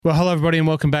Well, hello, everybody, and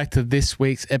welcome back to this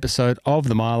week's episode of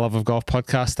the My Love of Golf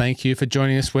podcast. Thank you for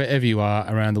joining us wherever you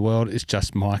are around the world. It's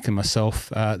just Mike and myself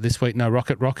this week. No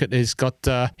Rocket. Rocket has got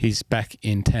he's back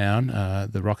in town.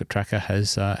 The Rocket Tracker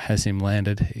has him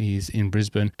landed. He's in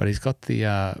Brisbane, but he's got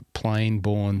the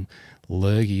plane-borne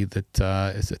lurgy that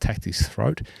has attacked his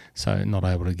throat, so not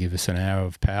able to give us an hour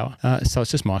of power. So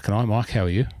it's just Mike and I. Mike, how are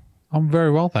you? I'm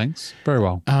very well, thanks. Very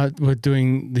well. We're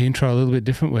doing the intro a little bit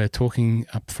different. We're talking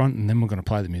up front and then we're going to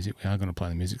play the music. We are going to play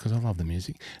the music because I love the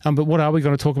music. But what are we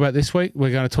going to talk about this week?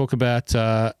 We're going to talk about,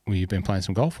 you've been playing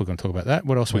some golf. We're going to talk about that.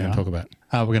 What else are we going to talk about?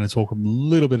 We're going to talk a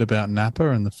little bit about Napa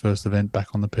and the first event back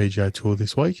on the PGA Tour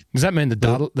this week. Does that mean the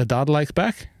Data Lake's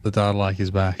back? The Data Lake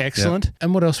is back. Excellent. Yep.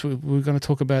 And what else? We're going to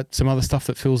talk about some other stuff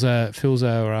that fills our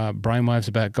brainwaves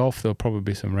about golf. There'll probably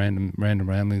be some random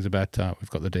ramblings about, we've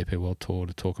got the DP World Tour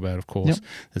to talk about, of course. Yep.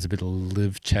 There's a bit of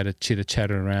live chitter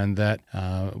chatter around that.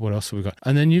 What else have we got?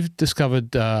 And then you've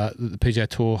discovered that the PGA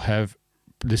Tour have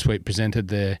this week presented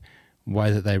their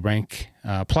way that they rank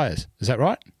players. Is that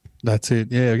right? That's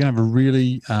it. Yeah, we're going to have a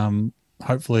really,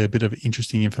 hopefully a bit of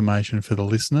interesting information for the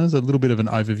listeners, a little bit of an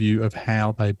overview of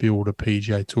how they build a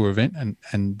PGA Tour event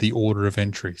and the order of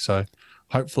entry. So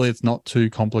hopefully it's not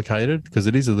too complicated, because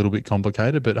it is a little bit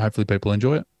complicated, but hopefully people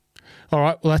enjoy it. All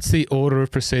right, well, that's the order of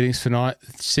proceedings for tonight.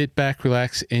 Sit back,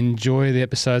 relax, enjoy the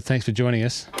episode. Thanks for joining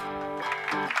us.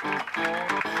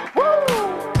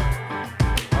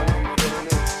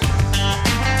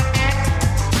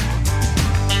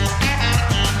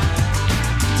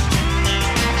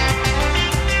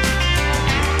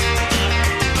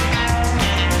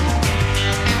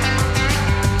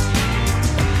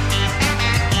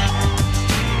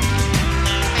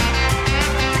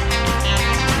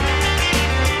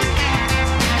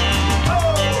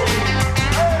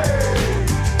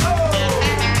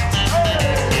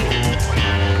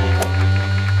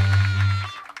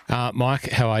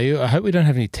 Mike, how are you? I hope we don't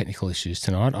have any technical issues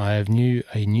tonight. I have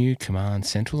a new Command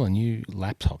Central, a new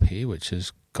laptop here, which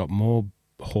has got more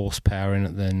horsepower in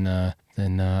it than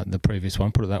the previous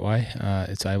one, put it that way.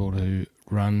 It's able to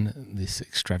run this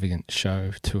extravagant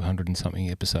show, 200 and something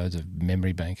episodes of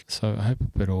memory bank. So I hope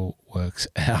it all works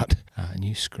out.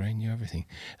 New screen, new everything.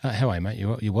 How are you, mate?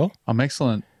 You well? I'm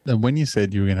excellent. And when you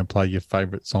said you were going to play your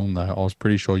favourite song, though, I was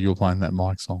pretty sure you were playing that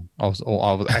Mike song. I was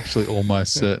actually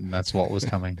almost certain that's what was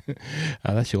coming.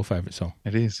 That's your favourite song.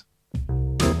 It is.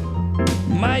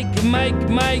 Mike. Mike.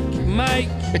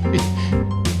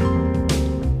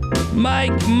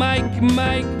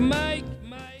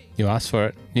 You asked for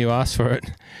it.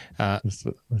 Yeah.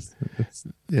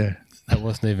 That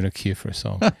wasn't even a cue for a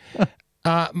song.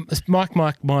 Mike.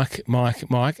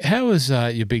 How was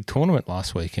your big tournament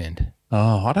last weekend?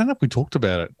 Oh, I don't know if we talked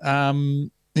about it.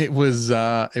 It was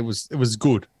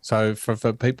good. So for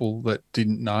people that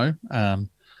didn't know,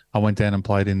 I went down and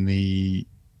played in the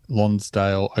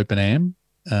Lonsdale Open Am.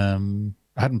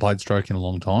 I hadn't played stroke in a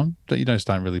long time. You just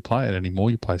don't really play it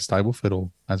anymore. You play Stableford, or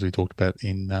as we talked about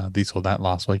in this or that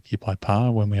last week, you play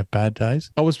par when we have bad days.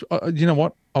 I was, you know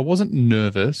what? I wasn't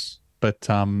nervous, but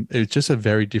it was just a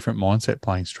very different mindset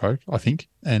playing stroke, I think,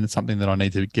 and it's something that I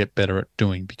need to get better at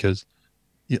doing, because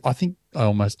I think I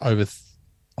was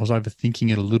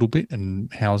overthinking it a little bit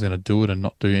and how I was going to do it and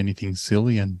not do anything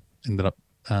silly, and ended up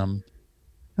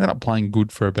playing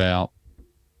good for about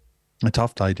a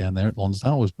tough day down there at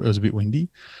Lonsdale. It was a bit windy.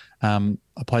 I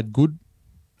played good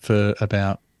for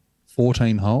about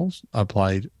 14 holes. I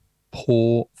played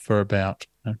poor for about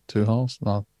 2 holes.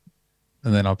 And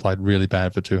then I played really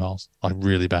bad for 2 holes, like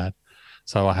really bad.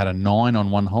 So I had a 9 on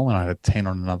one hole and I had a 10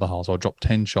 on another hole. So I dropped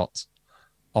 10 shots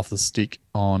off the stick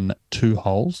on 2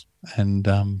 holes, and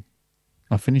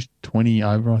I finished 20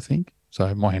 over, I think.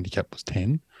 So my handicap was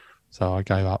 10. So I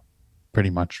gave up pretty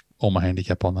much all my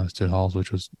handicap on those 2 holes,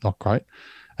 which was not great.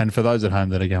 And for those at home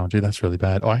that are going, gee, that's really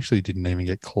bad, I actually didn't even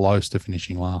get close to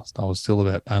finishing last. I was still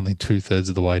about only 2/3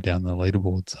 of the way down the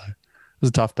leaderboard. So it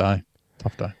was a tough day.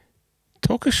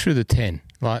 Talk us through the 10.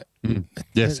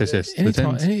 Yes.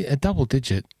 A double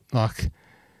digit, like...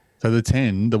 So the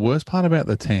 10, the worst part about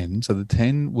the 10, so the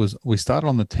 10 was, we started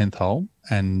on the 10th hole,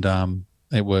 and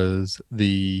it was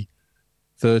the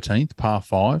 13th, par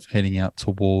 5, heading out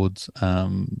towards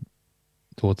the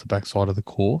backside of the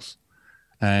course.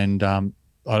 And I'd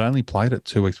only played it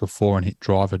 2 weeks before and hit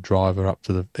driver up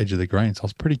to the edge of the green. So I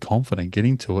was pretty confident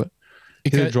getting to it.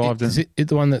 Is it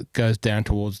the one that goes down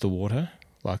towards the water?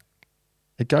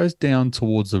 It goes down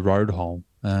towards the road hole.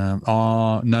 Not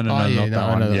that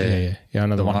one. Yeah,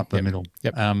 another one up the middle.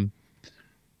 Yep.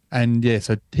 And yeah,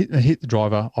 so hit the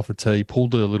driver off a tee,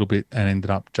 pulled it a little bit, and ended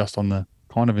up just on the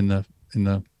in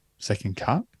the second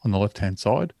cut on the left hand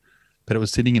side. But it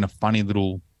was sitting in a funny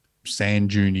little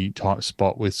sand duney type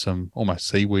spot with some almost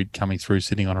seaweed coming through,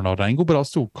 sitting on an odd angle, but I was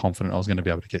still confident I was going to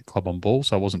be able to get club on ball,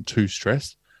 so I wasn't too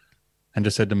stressed. And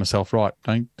just said to myself, right,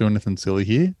 don't do anything silly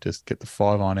here. Just get the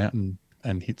 5-iron out and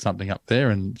hit something up there.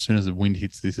 And as soon as the wind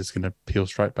hits this, it's going to peel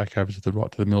straight back over to the right,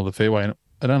 to the middle of the fairway. And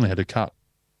it only had to cut,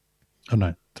 I don't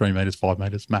know, 3 meters, 5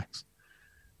 meters max.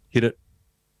 Hit it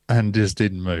and just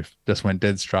didn't move. Just went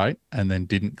dead straight and then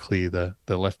didn't clear the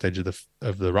left edge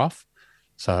of the rough.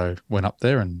 So went up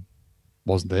there and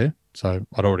wasn't there. So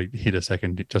I'd already hit a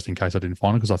second just in case I didn't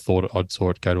find it, because I thought I'd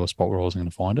saw it go to a spot where I wasn't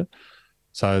going to find it.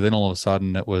 So then all of a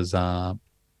sudden it was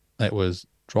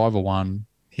driver 1,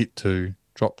 hit 2,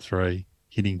 drop 3,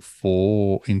 hitting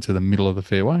 4 into the middle of the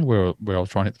fairway where I was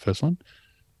trying to hit the first one,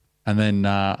 and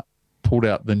then pulled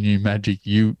out the new Magic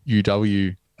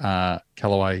UW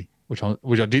Callaway, which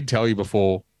I did tell you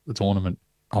before the tournament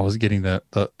I was getting the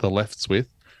lefts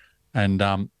with,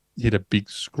 and hit a big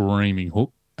screaming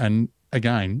hook. And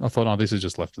again, I thought, oh, this is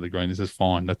just left of the green. This is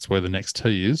fine. That's where the next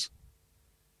tee is.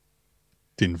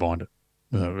 Didn't find it.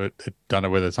 Don't know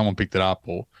whether someone picked it up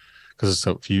or because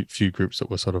there's a few groups that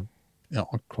were sort of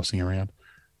crossing around.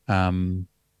 So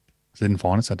didn't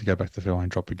find it. So I had to go back to the fairway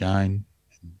and drop again.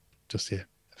 And just,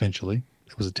 eventually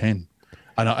it was a 10.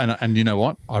 And you know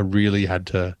what? I really had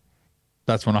to,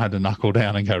 that's when I had to knuckle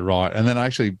down and go right. And then I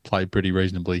actually played pretty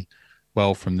reasonably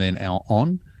well from then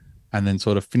on, and then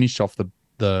sort of finished off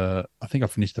I think I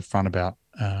finished the front about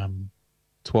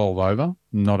 12 over,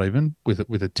 not even, with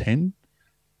a 10.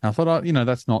 And I thought,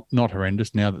 that's not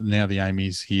horrendous. Now the aim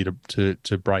is here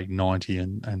to break 90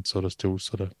 and sort of still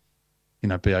sort of,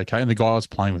 be okay. And the guy I was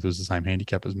playing with was the same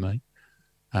handicap as me.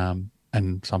 And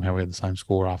somehow we had the same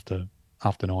score after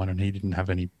 9, and he didn't have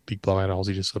any big blowout holes.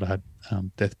 He just sort of had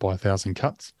death by 1,000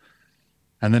 cuts.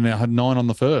 And then I had 9 on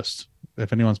the first.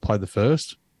 If anyone's played the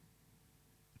first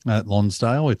at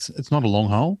Lonsdale, it's not a long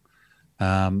hole.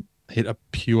 Hit a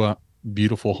pure,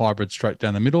 beautiful hybrid straight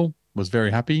down the middle. Was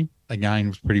very happy. Again, it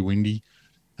was pretty windy.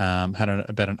 Had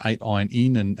about an 8-iron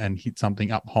in and hit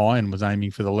something up high and was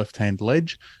aiming for the left-hand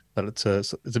ledge. But it's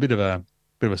a bit of a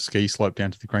ski slope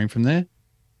down to the green from there.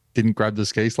 Didn't grab the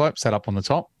ski slope, sat up on the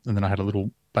top, and then I had a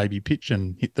little baby pitch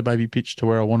and hit the baby pitch to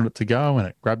where I wanted it to go, and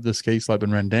it grabbed the ski slope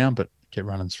and ran down, but kept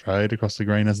running straight across the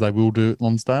green as they will do at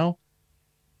Lonsdale.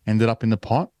 Ended up in the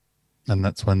pot, and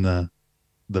that's when the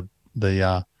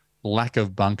lack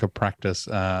of bunker practice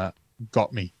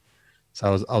got me.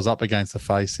 So I was up against the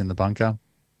face in the bunker,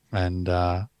 and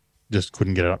just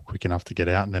couldn't get it up quick enough to get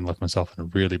out, and then left myself in a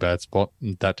really bad spot.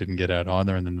 And that didn't get out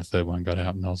either, and then the third one got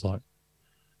out, and I was like,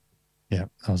 yeah,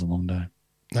 that was a long day.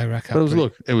 They rack up.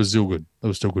 But it was still good. It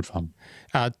was still good fun.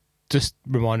 Just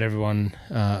remind everyone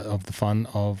of the fun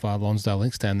of Lonsdale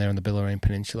Links down there on the Bellarine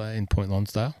Peninsula in Point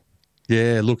Lonsdale.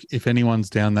 Yeah, look, if anyone's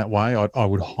down that way, I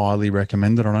would highly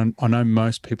recommend it. I know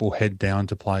most people head down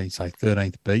to play, say,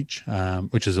 13th Beach,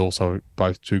 which is also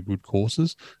both 2 good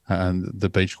courses. And the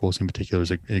beach course in particular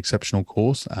is an exceptional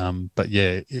course. But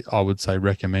yeah, I would say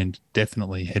recommend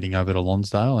definitely heading over to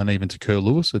Lonsdale and even to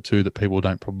Curlewis, are 2 that people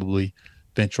don't probably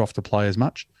venture off to play as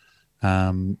much.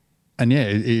 And yeah,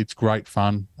 it's great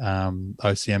fun.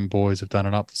 OCM boys have done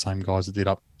it up, the same guys that did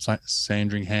up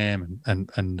Sandringham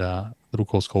and little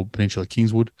course called Peninsula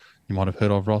Kingswood. You might have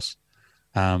heard of, Ross.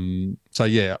 So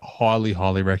yeah, highly,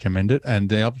 highly recommend it. And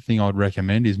the other thing I'd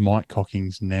recommend is Mike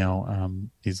Cocking's now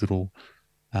his little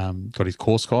got his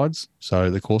course guides. So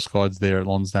the course guides there at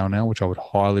Lonsdale now, which I would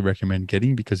highly recommend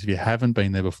getting, because if you haven't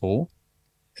been there before,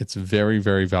 it's very,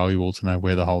 very valuable to know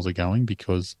where the holes are going,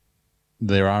 because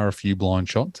there are a few blind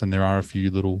shots and there are a few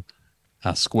little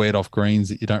squared off greens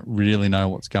that you don't really know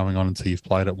what's going on until you've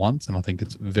played it once. And I think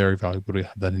it's very valuable to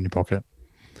have that in your pocket.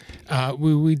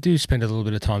 We do spend a little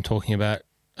bit of time talking about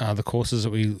the courses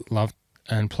that we love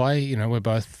and play. We're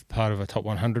both part of a top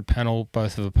 100 panel,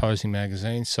 both of opposing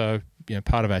magazines. So,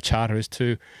 part of our charter is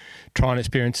to try and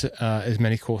experience as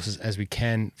many courses as we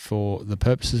can for the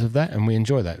purposes of that. And we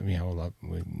enjoy that.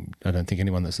 I don't think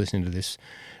anyone that's listening to this,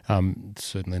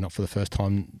 certainly not for the first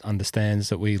time, understands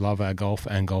that we love our golf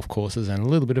and golf courses and a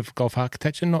little bit of golf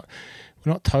architecture. We're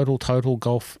not total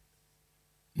golf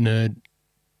nerd.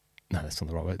 No, that's not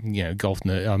the right word. Golf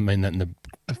nerd. I mean that in the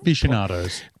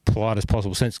aficionados, politest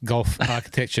possible sense. Golf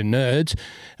architecture nerds,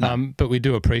 but we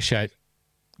do appreciate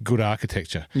good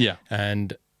architecture. Yeah,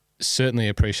 and certainly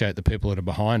appreciate the people that are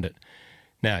behind it.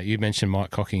 Now, you mentioned Mike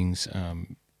Cocking's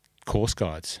course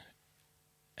guides,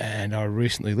 and I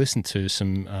recently listened to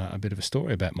a bit of a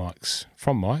story about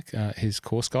his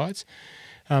course guides.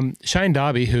 Shane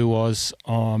Darby, who was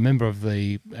a member of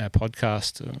the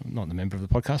podcast, not the member of the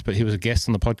podcast, but he was a guest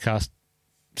on the podcast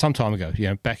some time ago,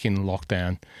 back in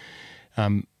lockdown.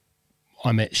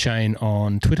 I met Shane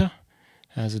on Twitter,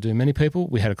 as I do many people.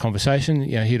 We had a conversation.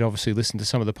 He'd obviously listened to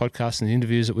some of the podcasts and the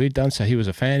interviews that we'd done, so he was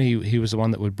a fan. He was the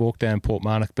one that would walk down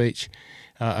Portmarnock Beach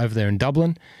over there in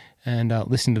Dublin and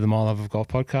listen to the My Love of Golf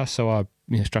podcast. So I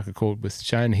struck a chord with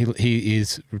Shane. He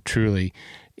is truly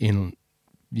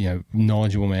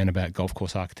knowledgeable man about golf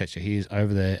course architecture. He is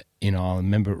over there in Ireland,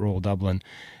 member at Royal Dublin,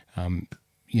 and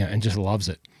just loves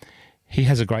it. He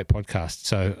has a great podcast.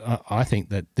 So I think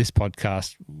that this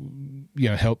podcast,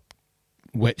 helped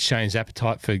whet Shane's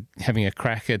appetite for having a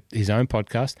crack at his own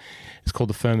podcast. It's called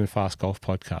the Firm and Fast Golf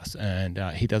Podcast, and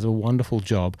he does a wonderful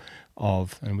job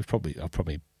of, and I've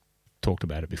probably talked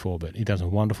about it before, but he does a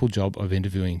wonderful job of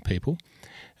interviewing people.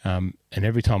 And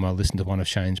every time I listen to one of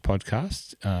Shane's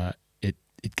podcasts,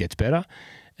 it gets better,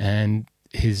 and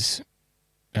his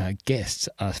guests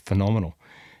are phenomenal.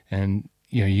 And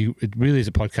it really is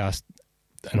a podcast,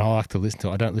 and I like to listen to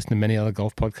it. I don't listen to many other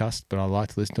golf podcasts, but I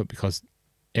like to listen to it because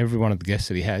every one of the guests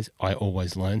that he has, I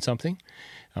always learn something,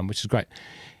 which is great.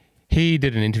 He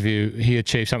did an interview. He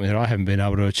achieved something that I haven't been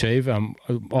able to achieve. I've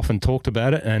often talked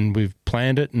about it, and we've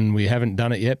planned it, and we haven't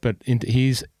done it yet, but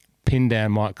he's pinned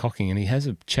down Mike Cocking, and he has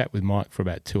a chat with Mike for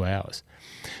about 2 hours.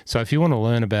 So if you want to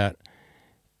learn about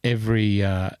every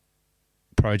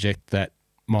project that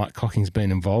Mike Cocking's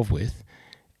been involved with,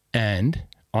 and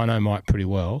I know Mike pretty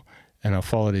well, and I've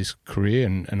followed his career,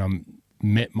 and I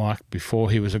met Mike before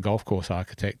he was a golf course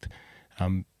architect,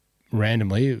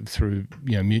 randomly through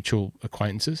mutual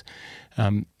acquaintances,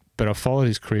 but I followed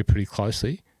his career pretty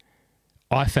closely.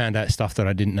 I found out stuff that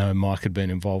I didn't know Mike had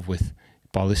been involved with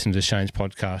by listening to Shane's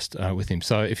podcast with him.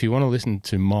 So if you want to listen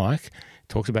to Mike, he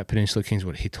talks about Peninsula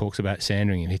Kingswood, he talks about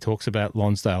Sandringham, he talks about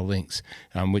Lonsdale Links,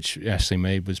 which Ashley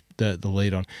Mead was the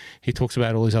lead on. He talks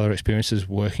about all his other experiences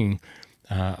working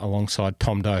alongside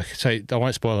Tom Doak. So I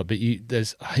won't spoil it, but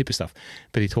there's a heap of stuff.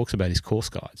 But he talks about his course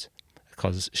guides,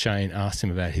 because Shane asked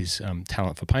him about his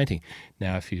talent for painting.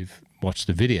 Now, if you've watched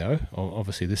the video,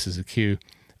 obviously this is a cue,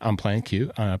 unplanned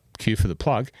cue for the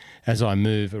plug. As I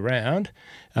move around,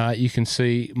 you can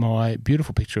see my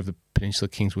beautiful picture of the Peninsula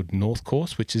Kingswood North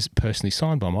course, which is personally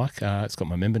signed by Mike. It's got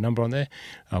my member number on there.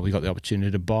 We got the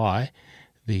opportunity to buy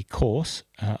the course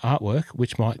artwork,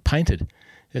 which Mike painted.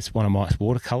 It's one of Mike's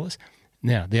watercolours.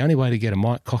 Now, the only way to get a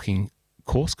Mike Cocking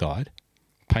course guide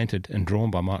painted and drawn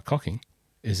by Mike Cocking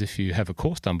is if you have a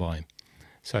course done by him.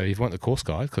 So if you want the course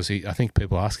guide, because I think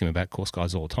people ask him about course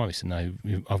guides all the time. He said, no,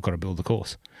 I've got to build the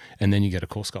course. And then you get a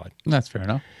course guide. That's fair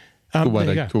enough. Good way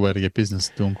to get business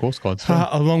doing course guides.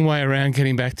 A long way around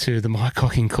getting back to the Mike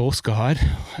Cocking course guide.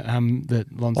 That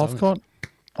Lonsdale.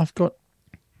 I've got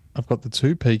the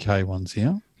 2 PK ones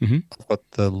here. Mm-hmm. I've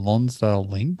got the Lonsdale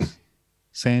links.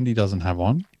 Sandy doesn't have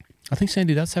one. I think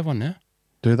Sandy does have one now.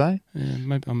 Do they? Yeah,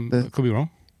 maybe I could be wrong.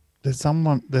 There's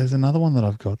another one that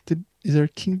I've got. Did he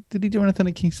do anything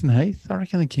at Kingston Heath? I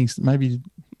reckon at Kingston maybe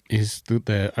is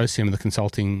the OCM of the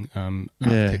consulting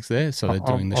architects there, so they're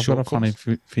doing the short course. I've got a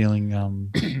funny feeling.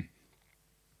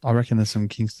 I reckon there's some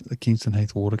Kingston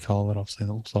Heath watercolour that I've seen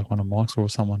that looks like one of Mike's or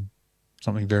something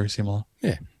very similar.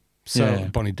 Yeah. So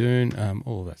Bonnie Doon,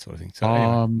 all of that sort of thing. So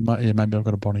anyway. Maybe I've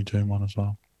got a Bonnie Doon one as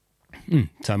well.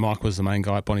 So Mike was the main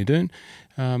guy at Bonnie Doon.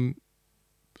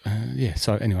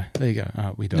 So anyway, there you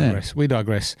go. We digress. Yeah. We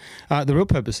digress. The real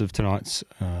purpose of tonight's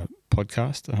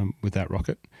podcast with that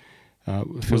rocket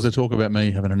was to talk about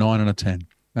me having a 9 and a 10,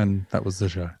 and that was the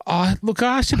show. Look,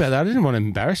 I asked you about that. I didn't want to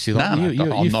embarrass you.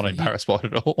 I'm not embarrassed by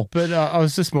it at all. But I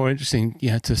was just more interesting,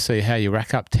 to see how you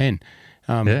rack up 10.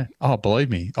 Believe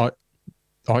me,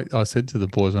 I said to the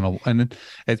boys and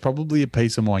it's probably a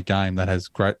piece of my game that has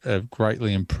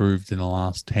greatly improved in the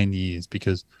last 10 years,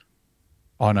 because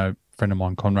I know a friend of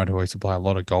mine, Conrad, who I used to play a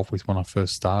lot of golf with when I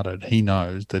first started, he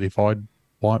knows that if I'd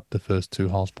wiped the first 2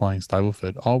 holes playing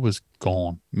Stableford, I was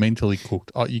gone, mentally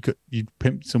cooked. You'd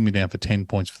pencil me down for 10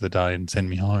 points for the day and send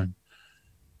me home.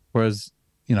 Whereas,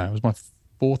 it was my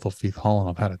 4th or 5th hole and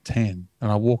I've had a 10,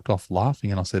 and I walked off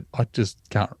laughing, and I said, I just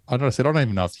can't. I don't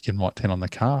even know if you can write 10 on the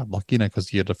card,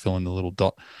 because you had to fill in the little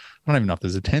dot. I don't even know if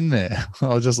there's a 10 there. I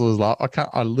was laughing.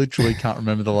 I literally can't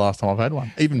remember the last time I've had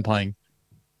one, even playing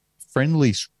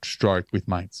friendly stroke with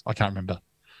mates. I can't remember.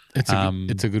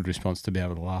 It's a good response to be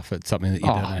able to laugh at something that you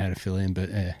don't know how to fill in, but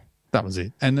yeah. That was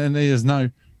it. And then there's no,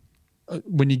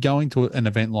 when you're going to an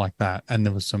event like that, and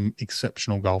there was some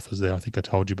exceptional golfers there, I think I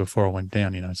told you before I went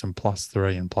down, some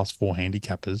 +3 and +4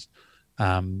 handicappers.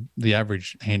 The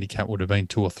average handicap would have been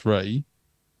 2 or 3.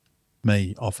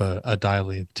 Me off a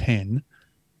daily of 10.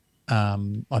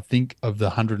 I think of the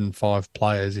 105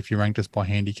 players, if you ranked us by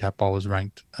handicap, I was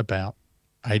ranked about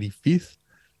 85th.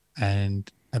 And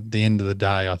at the end of the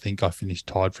day, I think I finished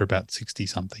tied for about 60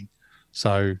 something.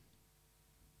 So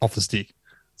off the stick.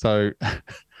 So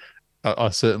I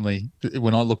certainly,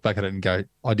 when I look back at it and go,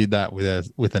 I did that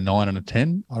with a 9 and a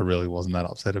 10, I really wasn't that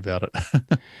upset about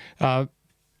it.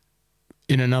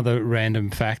 In another random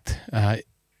fact, I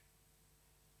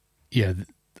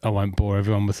won't bore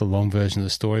everyone with the long version of the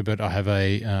story, but I have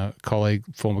a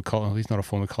former colleague, he's not a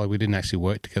former colleague, we didn't actually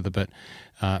work together, but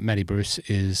Matty Bruce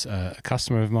is a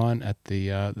customer of mine at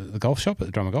the golf shop, at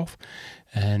the Drummer Golf,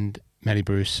 and Matty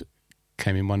Bruce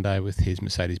came in one day with his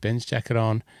Mercedes-Benz jacket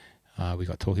on. We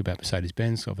got talking about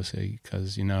Mercedes-Benz, obviously,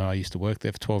 because, I used to work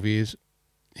there for 12 years.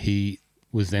 He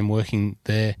was then working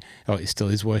there, he still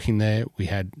is working there. We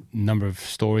had a number of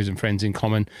stories and friends in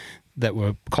common that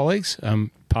were colleagues,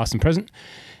 past and present.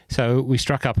 So we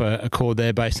struck up a chord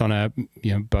there based on our,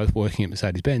 both working at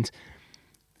Mercedes-Benz.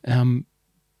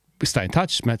 We stay in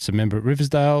touch. Matt's a member at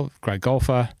Riversdale, great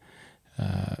golfer.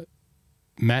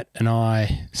 Matt and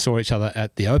I saw each other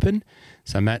at the Open.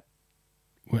 So Matt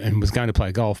was going to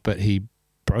play golf, but he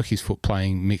broke his foot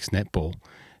playing mixed netball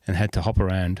and had to hop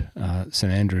around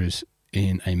St Andrews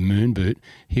in a moon boot.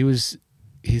 His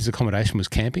accommodation was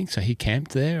camping, so he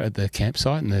camped there at the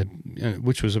campsite,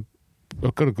 which was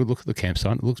I've got a good look at the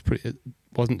campsite. It looks pretty. It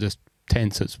wasn't just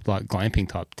tents; it's like glamping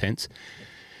type tents.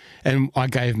 And I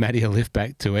gave Matty a lift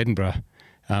back to Edinburgh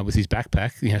with his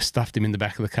backpack. Stuffed him in the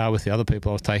back of the car with the other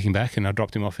people I was taking back, and I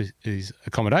dropped him off his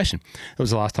accommodation. It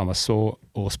was the last time I saw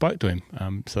or spoke to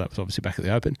him. So that was obviously back at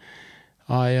the Open.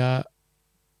 I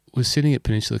was sitting at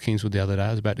Peninsula Kingswood the other day. I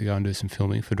was about to go and do some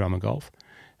filming for Drummer Golf,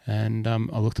 and I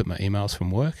looked at my emails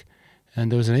from work, and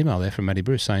there was an email there from Matty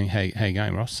Bruce saying, "Hey, how you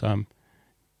going, Ross?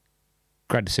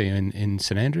 Great to see you in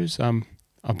St Andrews.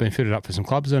 I've been fitted up for some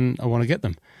clubs and I want to get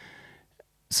them."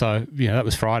 So, that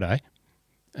was Friday.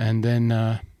 And then,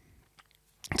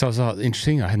 so I was like,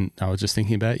 interesting. I was just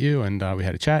thinking about you, and we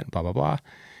had a chat, blah, blah, blah.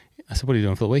 I said, "What are you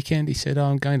doing for the weekend?" He said,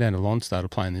 "I'm going down to Lonsdale to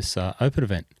play in this Open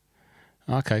event."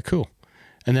 Okay, cool.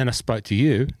 And then I spoke to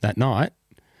you that night,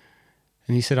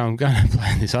 and you said, "I'm going to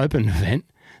play in this Open event."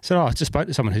 I said, "I just spoke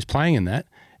to someone who's playing in that,"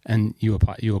 and you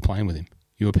were playing with him.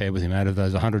 You were paired with him. Out of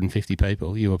those 150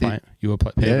 people, you were paired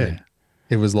with him.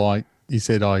 It was like, you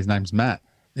said, "Oh, his name's Matt."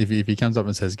 If he comes up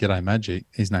and says, "G'day, Magic,"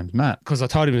 his name's Matt. Because I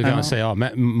told him to go and say,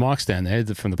 Mike's down there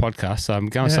from the podcast, so I'm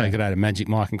going to say g'day to Magic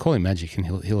Mike and call him Magic, and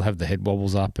he'll have the head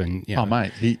wobbles up, and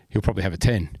mate, he'll probably have a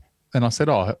 10. And I said,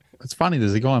 "Oh, it's funny.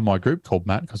 There's a guy in my group called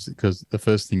Matt," because the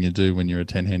first thing you do when you're a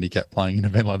 10 handicap playing an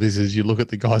event like this is you look at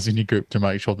the guys in your group to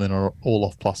make sure they're not all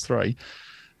off +3.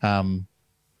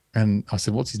 And I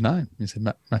said, "What's his name?" He said,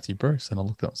 Matthew Bruce. And I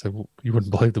looked up and said, "Well, you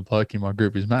wouldn't believe the bloke in my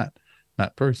group is Matt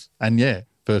Bruce." And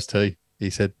first tee, he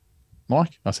said,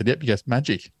 "Mike?" I said, "Yep." He goes,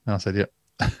 "Magic." And I said, "Yep."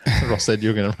 Ross said,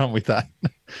 "You're going to run with that."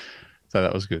 So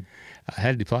that was good.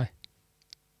 How did he play?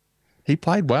 He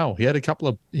played well. He only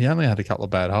had a couple of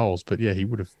bad holes, but he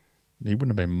wouldn't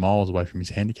have been miles away from his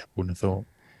handicap, wouldn't have thought.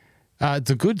 It's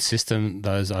a good system,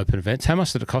 those Open events. How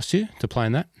much did it cost you to play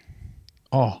in that?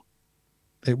 Oh,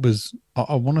 it was,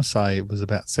 I want to say it was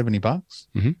about $70.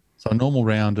 Mm-hmm. So a normal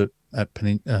round at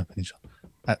Peninsula,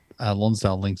 at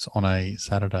Lonsdale Links on a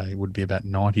Saturday would be about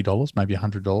 $90, maybe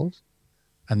 $100.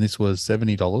 And this was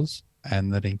 $70,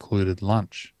 and that included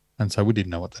lunch. And so we didn't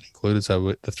know what that included.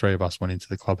 So the three of us went into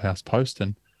the clubhouse post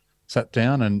and sat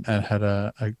down and had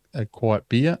a quiet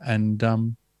beer.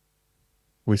 And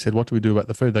we said, "What do we do about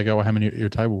the food?" They go, "Well, how many at your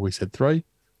table?" We said 3.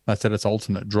 They said it's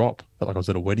alternate drop. Felt like I was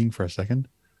at a wedding for a second.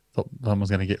 Thought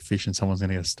someone's going to get fish and someone's going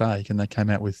to get a steak. And they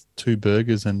came out with 2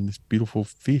 burgers and this beautiful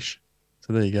fish.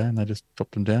 So there you go. And they just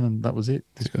dropped them down, and that was it.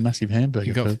 This massive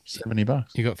hamburger for $70.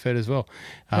 You got fed as well.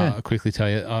 I'll quickly tell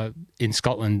you, in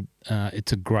Scotland,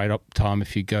 it's a great time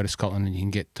if you go to Scotland, and you can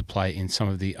get to play in some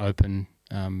of the Open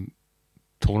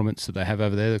tournaments that they have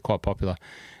over there. They're quite popular.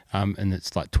 And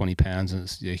it's like £20,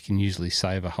 and you can usually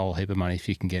save a whole heap of money if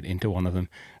you can get into one of them.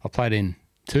 I played in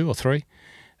 2 or 3.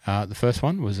 The first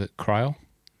one was at Crail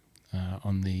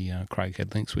on the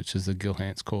Craighead Links, which is the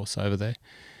Gilhance course over there.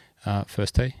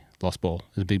 First tee, lost ball.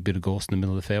 There's a big bit of gorse in the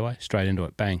middle of the fairway. Straight into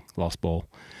it, bang, lost ball.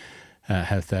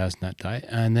 Had 1,000 that day.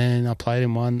 And then I played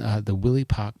in one, the Willie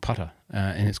Park Putter,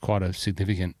 and it's quite a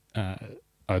significant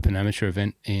Open amateur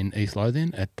event in East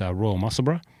Lothian at Royal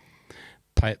Musselburgh.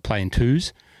 Play in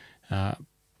 2s.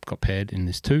 Got paired in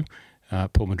this 2.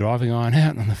 Pulled my driving iron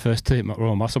out on the first tee at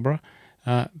Royal Musselburgh.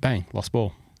 Bang, lost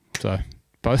ball. So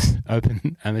both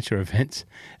Open amateur events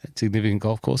at significant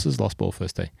golf courses, lost ball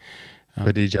first tee.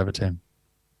 But did you have a 10?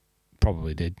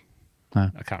 Probably did.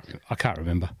 No. I can't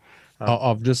remember.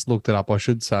 I've just looked it up, I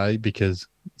should say, because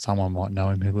someone might know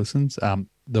him who listens.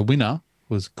 The winner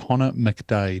was Connor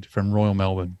McDade from Royal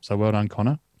Melbourne. So well done,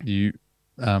 Connor. You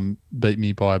beat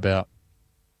me by about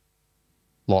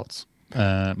lots.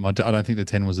 I don't think the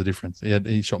 10 was the difference.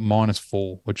 He shot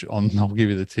 -4, which I'll give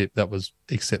you the tip. That was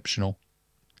exceptional.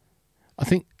 I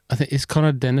think it's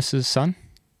Connor Dennis's son.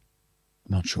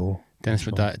 Not sure. Dennis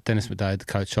McDade, the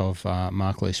coach of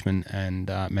Mark Leishman and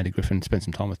Matty Griffin, spent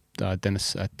some time with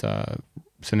Dennis at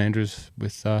St Andrews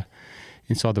with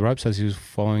inside the ropes as he was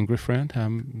following Griff around.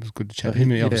 It was good to chat to him.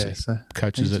 He obviously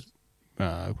coaches at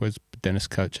was Dennis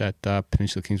coach at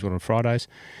Peninsula Kingswood on Fridays,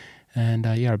 and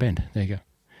Yarra Bend. There you go.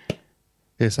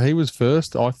 Yeah, so he was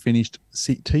first. I finished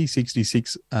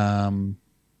T66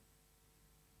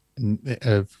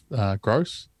 of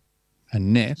gross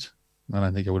and net. I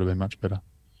don't think it would have been much better.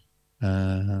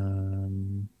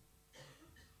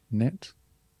 Net,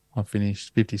 I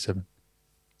finished 57.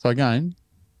 So again,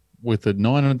 with a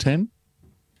 9 and a 10,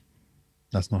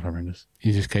 that's not horrendous.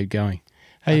 You just keep going.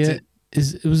 Hey,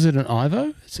 was it an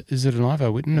IVO? Is it an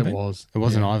IVO Whitton event? It was. It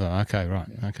was an IVO. Okay, right.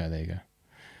 Yeah. Okay, there you go.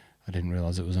 I didn't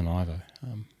realise it was an IVO.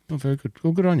 Very good.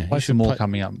 Well, good on you. Play some more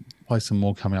coming up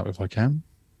if I can.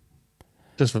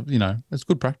 Just for, it's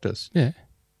good practice. Yeah.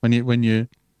 When you,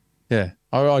 yeah.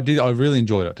 I really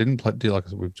enjoyed it. Didn't do like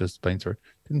we've just been through.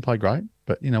 Didn't play great,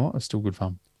 but you know what? It's still good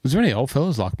fun. Was there any old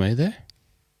fellas like me there?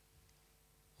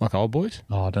 Like old boys?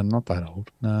 Oh, I'm not that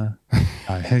old. No.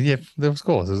 Yeah, there was, of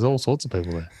course. There's all sorts of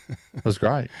people there. It was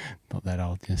great. Not that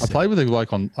old. Yes, I played with a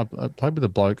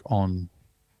bloke on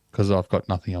because I've got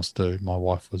nothing else to do. My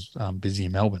wife was busy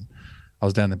in Melbourne. I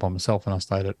was down there by myself, and I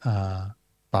stayed at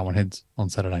Barwon Heads on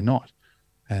Saturday night,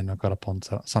 and I got up on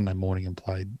Sunday morning and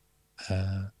played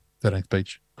 13th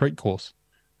Beach Creek course,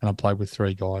 and I played with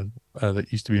 3 guys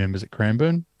that used to be members at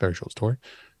Cranbourne. Very short story.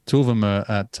 2 of them are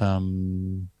at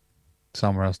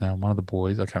somewhere else now. One of the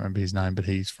boys, I can't remember his name, but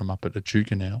he's from up at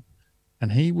Echuca now,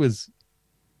 and he was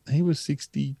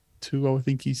 62, I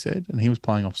think he said, and he was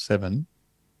playing off 7,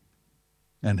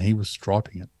 and he was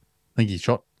striping it. I think he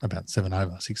shot about 7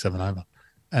 over, 6, 7 over,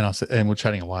 and I said, and we're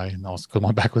chatting away, and because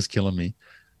my back was killing me,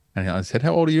 and I said,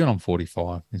 "How old are you?" And I'm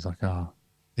 45. He's like,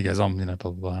 he goes, "I'm blah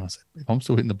blah blah." And I said, "If I'm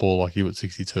still hitting the ball like you at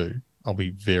 62, I'll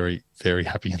be very, very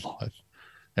happy in life."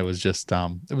 It was just,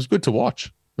 it was good to watch.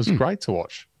 It was great to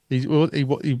watch. He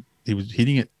was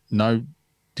hitting it no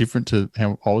different to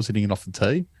how I was hitting it off the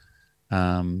tee,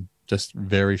 just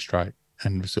very straight,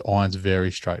 and the irons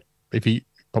very straight. If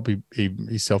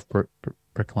he's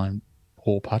self-proclaimed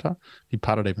poor putter, he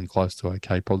putted even close to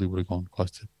okay, probably would have gone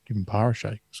close to even par a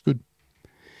shake. It was good.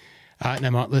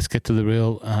 Now, Mike, let's get to the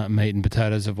real meat and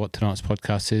potatoes of what tonight's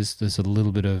podcast is. There's a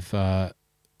little bit of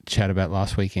chat about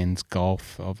last weekend's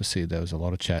golf. Obviously, there was a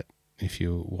lot of chat if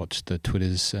you watched the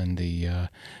Twitters and the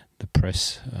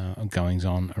press goings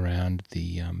on around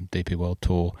the DP World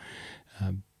Tour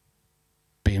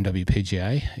BMW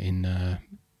PGA in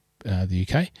the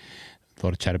UK. A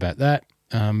lot of chat about that.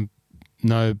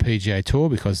 No PGA Tour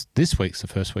because this week's the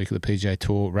first week of the PGA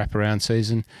Tour wraparound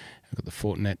season. We've got the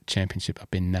Fortinet Championship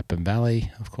up in Napa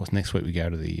Valley. Of course, next week we go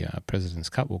to the President's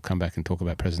Cup. We'll come back and talk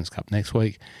about President's Cup next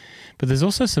week. But there's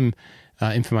also some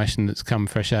information that's come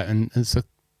fresh out, and it's a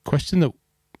question that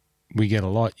we get a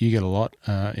lot. You get a lot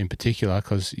in particular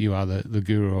because you are the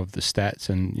guru of the stats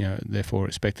and therefore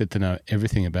expected to know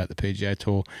everything about the PGA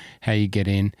Tour, how you get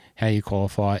in, how you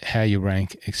qualify, how you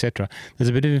rank, etc. There's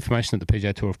a bit of information that the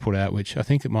PGA Tour have put out which I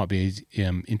think it might be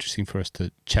interesting for us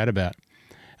to chat about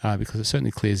because it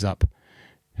certainly clears up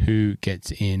who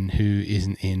gets in, who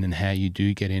isn't in, and how you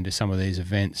do get into some of these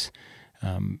events,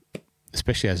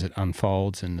 especially as it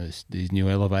unfolds and there's these new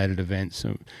elevated events.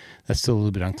 So that's still a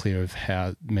little bit unclear of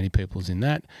how many people's in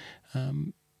that,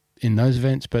 in those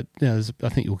events. But I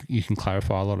think you can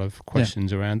clarify a lot of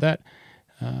questions around that.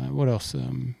 What else?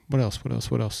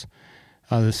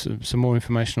 There's some more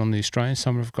information on the Australian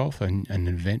Summer of Golf, an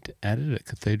event added at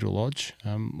Cathedral Lodge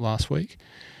last week,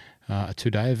 a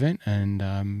 2-day event,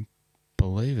 and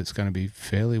believe it's going to be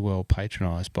fairly well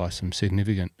patronised by some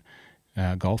significant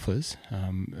golfers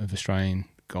of Australian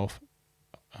golf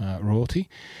royalty.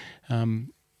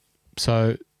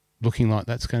 So looking like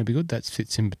that's going to be good. That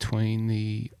fits in between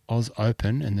the Oz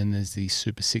Open and then there's the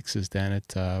Super Sixes down at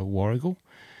Warragul.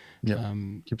 Yeah,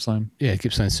 Gippsland. Yeah,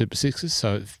 Gippsland Super Sixes.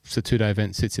 So it's a 2-day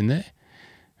event, sits in there.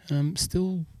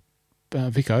 Still,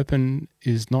 Vic Open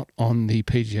is not on the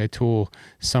PGA Tour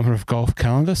Summer of Golf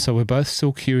calendar, so we're both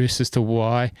still curious as to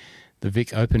why the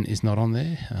Vic Open is not on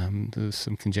there. There's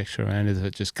some conjecture around it. Is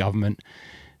it just government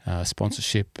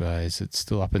sponsorship? Is it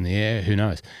still up in the air? Who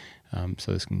knows?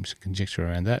 So there's some conjecture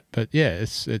around that. But yeah,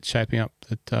 it's shaping up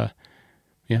that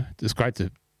it's great to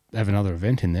have another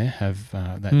event in there, have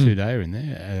that 2-dayer in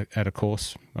there at a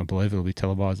course. I believe it'll be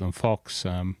televised on Fox.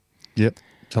 Yep.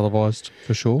 televised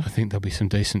for sure. I think there'll be some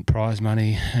decent prize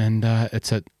money, and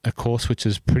it's at a course which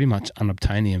is pretty much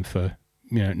unobtainium for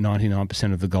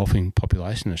 99% of the golfing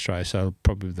population in Australia. So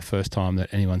probably the first time that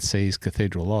anyone sees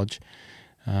Cathedral Lodge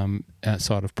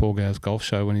outside of Paul Gow's golf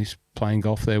show when he's playing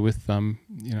golf there with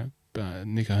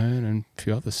Nick O'Hearn and a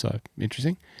few others. So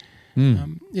interesting.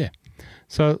 Yeah.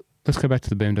 So let's go back to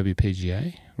the BMW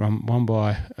PGA, won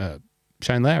by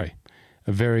Shane Lowry,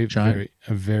 a very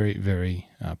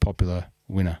popular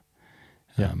winner.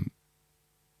 Yeah.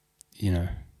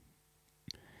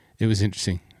 It was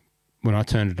interesting when I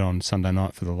turned it on Sunday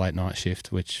night for the late night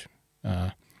shift, which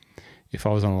if I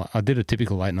was on, I did a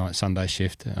typical late night Sunday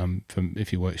shift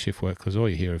if you work shift work, because all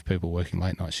you hear of people working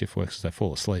late night shift work is they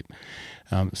fall asleep.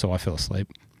 So I fell asleep.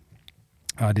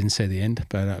 I didn't see the end,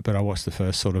 but I watched the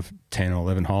first sort of 10 or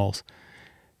 11 holes.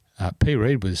 P.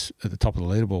 Reed was at the top of the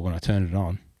leaderboard when I turned it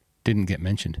on. Didn't get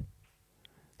mentioned.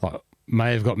 Like,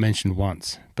 may have got mentioned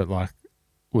once, but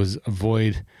was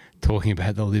avoid talking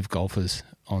about the live golfers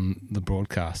on the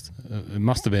broadcast. It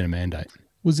must have been a mandate.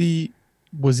 Was he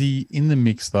in the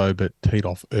mix though, but teed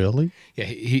off early? Yeah,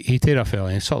 he teed off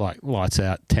early and shot lights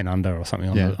out 10 under or something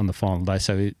on the final day.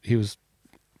 So he was,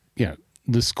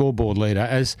 the scoreboard leader,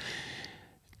 as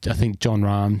I think John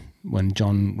Rahm, when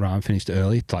John Rahm finished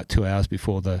early, 2 hours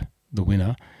before the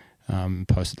winner,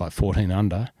 posted 14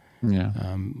 under. Yeah.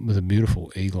 With a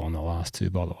beautiful eagle on the last two,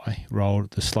 by the way.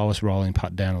 Rolled the slowest rolling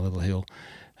putt down a little hill.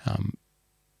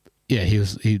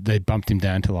 They bumped him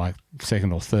down to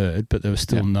second or third, but there was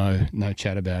still no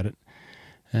chat about it.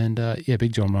 And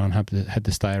Big John Ryan had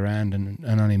to stay around and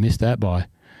only missed that by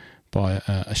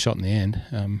a shot in the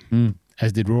end,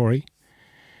 as did Rory.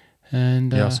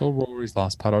 And I saw Rory's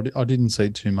last putt. I didn't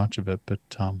see too much of it, but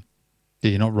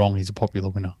you're not wrong. He's a popular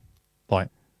winner.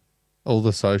 All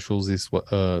the socials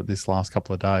this last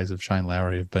couple of days of Shane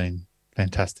Lowry have been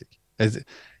fantastic. It's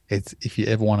if you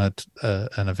ever want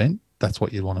an event, that's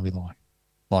what you'd want to be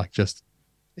like.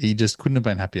 He just couldn't have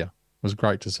been happier. It was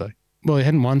great to see. Well, he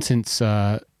hadn't won since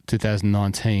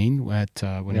 2019 when he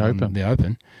won the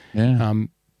Open. Yeah.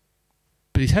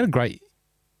 But he's had a great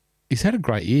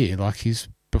year. His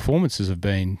performances have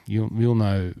been, you'll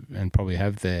know and probably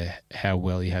have there how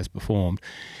well he has performed.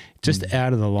 Just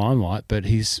out of the limelight, but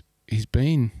he's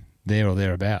been there or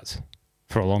thereabouts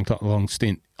for a long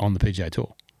stint on the PGA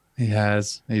Tour. He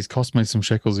has. He's cost me some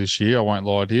shekels this year, I won't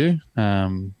lie to you.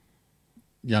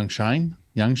 Young Shane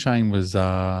was,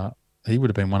 he would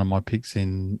have been one of my picks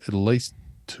in at least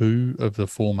 2 of the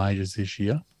 4 majors this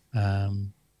year.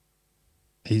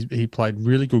 He played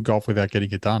really good golf without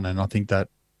getting it done, and I think that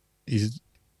is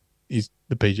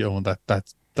the PGA.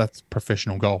 That's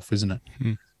professional golf, isn't it?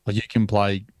 You can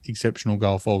play exceptional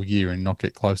golf all year and not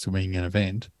get close to winning an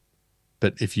event,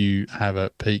 but if you have a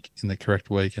peak in the correct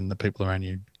week and the people around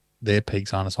you, their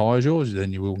peaks aren't as high as yours,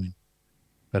 then you will win.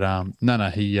 But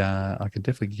he. I can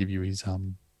definitely give you his.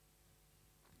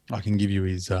 I can give you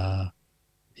his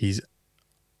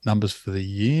numbers for the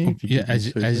year.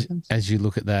 As you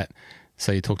look at that,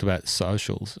 so you talked about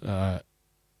socials. I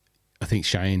think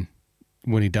Shane,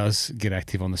 when he does get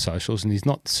active on the socials, and he's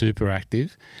not super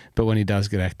active, but when he does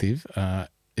get active,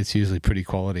 it's usually pretty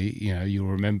quality. You'll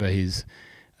remember his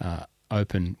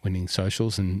Open winning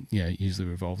socials, and usually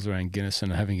revolves around Guinness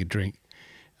and having a drink.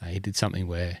 He did something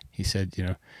where he said,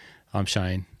 I'm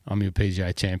Shane, I'm your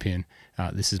PGA champion.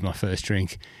 This is my first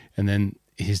drink, and then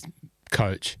his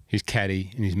coach, his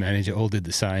caddy, and his manager all did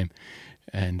the same.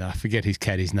 And I forget his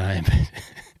caddy's name.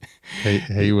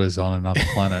 he was on another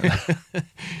planet.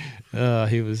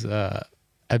 He was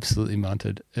absolutely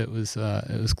munted. It was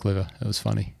clever. It was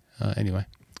funny. Anyway,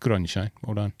 good on you, Shane.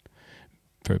 Well done.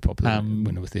 Very popular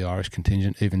winner with the Irish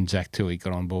contingent. Even Zach Toohey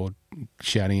got on board,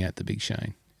 shouting out the big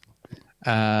Shane.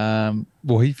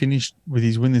 Well, he finished with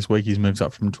his win this week. He's moved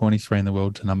up from 23 in the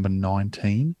world to number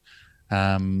 19,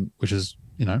 which is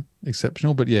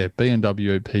exceptional. But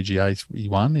BMW PGA he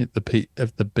won at the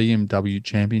BMW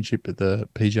Championship at the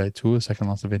PGA Tour, second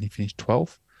last event. He finished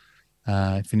 12th.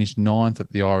 He finished 9th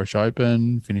at the Irish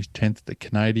Open. Finished 10th at the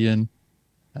Canadian.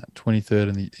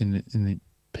 23rd in the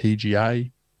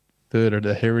PGA. 3rd at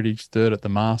the Heritage. 3rd at the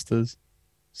Masters.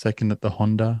 2nd at the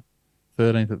Honda.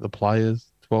 13th at the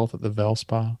Players. 12th at the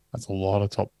Valspar. That's a lot of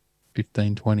top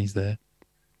 15, 20s there.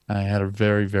 He had a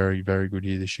very, very, very good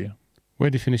year this year. Where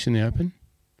did he finish in the Open?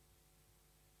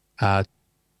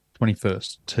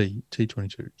 21st,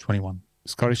 T22, 21.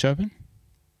 Scottish Open?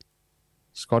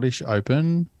 Scottish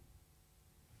Open.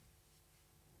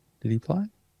 Did he play?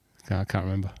 I can't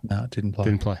remember. No, didn't play.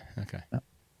 Didn't play. Okay. No.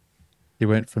 He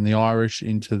went from the Irish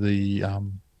into the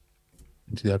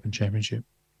Open Championship.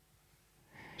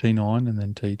 T9 and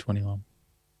then T21.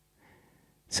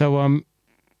 So,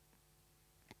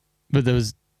 but there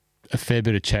was a fair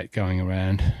bit of chat going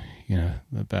around,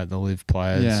 about the live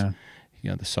players.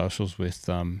 Yeah. The socials with,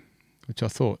 which I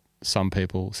thought some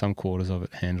quarters of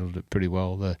it handled it pretty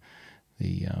well. The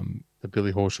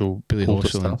Billy Horschel,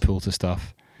 and Poulter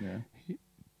stuff. Yeah.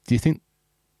 Do you think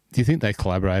they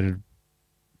collaborated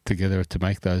together to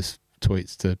make those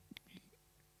tweets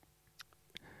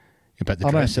about the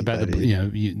dress, about the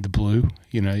the blue?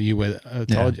 You wear.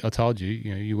 I told you,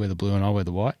 you wear the blue and I wear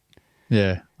the white.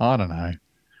 Yeah, I don't know.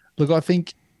 Look, I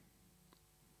think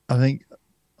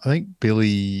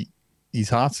Billy, his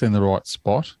heart's in the right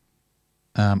spot.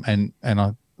 And I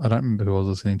don't remember who I was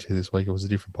listening to this week. It was a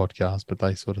different podcast, but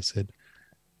they sort of said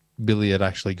Billy had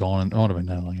actually gone, and it might have been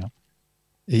nailing up.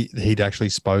 He'd actually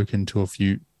spoken to a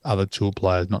few other tour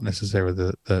players, not necessarily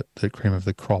the cream of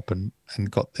the crop, and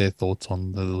got their thoughts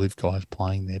on the live guys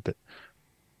playing there. But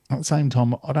at the same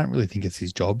time, I don't really think it's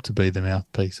his job to be the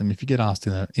mouthpiece. I mean, if you get asked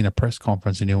in a press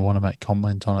conference and you want to make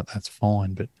comment on it, that's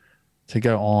fine. But to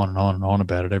go on and on and on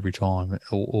about it every time,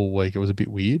 all week, it was a bit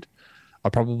weird. I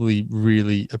probably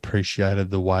really appreciated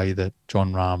the way that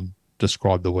John Rahm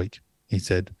described the week. He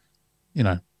said,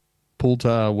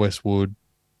 Poulter, Westwood,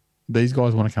 these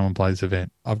guys want to come and play this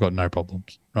event. I've got no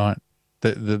problems, right?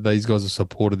 These guys have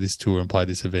supported this tour and played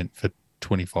this event for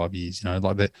 25 years,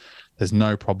 there's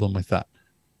no problem with that.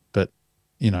 But,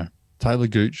 Taylor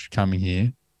Gooch coming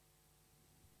here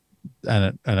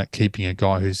and at keeping a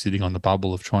guy who's sitting on the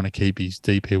bubble of trying to keep his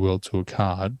DP World Tour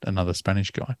card, another Spanish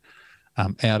guy,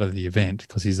 out of the event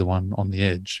because he's the one on the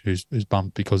edge who's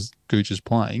bumped because Gooch is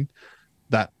playing,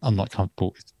 that I'm not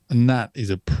comfortable with. And that is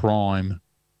a prime,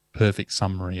 perfect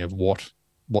summary of what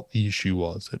the issue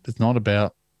was. It's not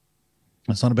about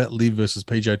Live versus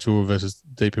PGA Tour versus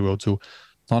DP World Tour.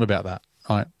 It's not about that,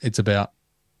 right? It's about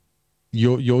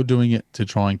you're doing it to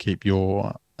try and keep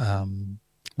your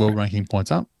world ranking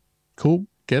points up. Cool,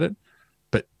 get it.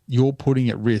 But you're putting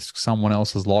at risk someone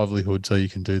else's livelihood so you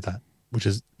can do that, which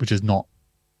is not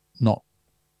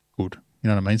good. You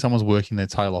know what I mean? Someone's working their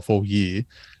tail off all year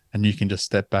and you can just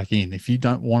step back in. If you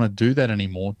don't want to do that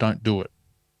anymore, don't do it.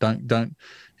 Don't.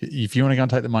 If you want to go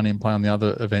and take the money and play on the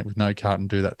other event with no card and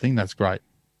do that thing, that's great.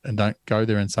 And don't go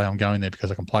there and say, I'm going there because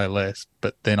I can play less,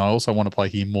 but then I also want to play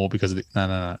here more because of it.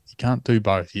 No. You can't do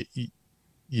both.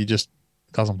 You just,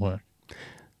 it doesn't work.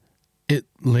 It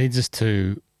leads us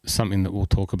to something that we'll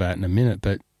talk about in a minute,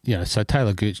 but so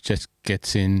Taylor Gooch just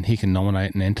gets in, he can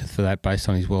nominate and enter for that based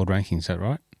on his world ranking, is that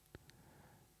right?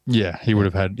 Yeah, he would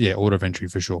have had, order of entry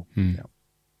for sure. Mm. Yeah.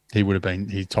 He would have been,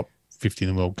 he's top 50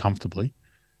 in the world comfortably.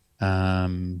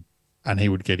 And he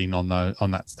would get in on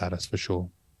that status for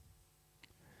sure.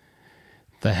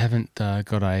 They haven't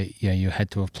got you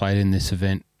had to have played in this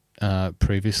event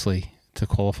previously to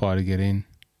qualify to get in.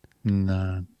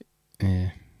 No.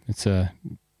 Yeah, it's a...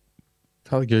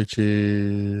 Taylor Gooch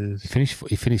is...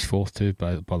 He finished fourth too,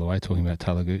 by the way, talking about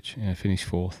Taylor Gooch. Yeah, finished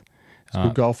fourth.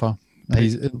 Good golfer.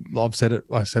 I've said it.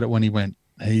 I said it when he went.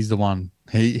 He's the one.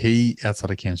 He outside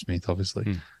of Cam Smith, obviously.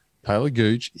 Mm. Taylor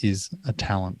Gooch is a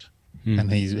talent,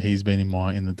 and he's been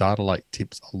in the data lake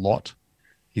tips a lot.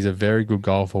 He's a very good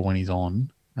golfer when he's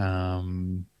on.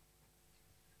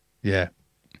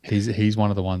 He's one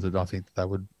of the ones that I think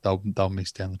they'll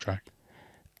miss down the track.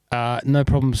 No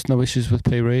problems, no issues with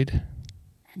P. Reid.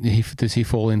 Does he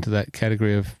fall into that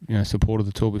category of supported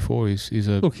the tour before?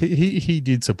 Look, he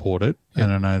did support it, yeah.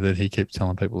 And I know that he kept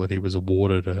telling people that he was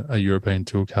awarded a European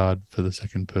Tour card for the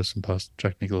second person past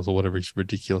Jack Nicklaus or whatever his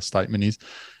ridiculous statement is.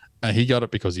 He got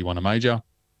it because he won a major.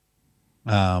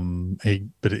 But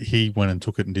he went and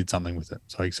took it and did something with it.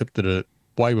 So he accepted it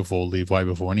way before Live, way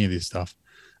before any of this stuff,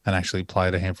 and actually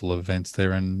played a handful of events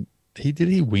there. And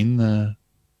he win the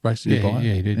race to Dubai?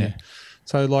 Yeah, he did. Yeah.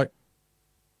 So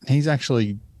he's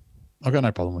actually, I've got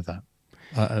no problem with that.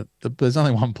 There's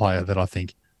only one player that I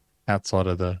think outside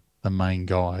of the main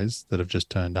guys that have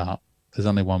just turned up, there's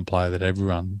only one player that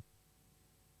everyone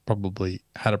probably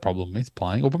had a problem with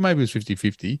playing, or maybe it was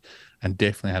 50-50, and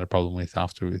definitely had a problem with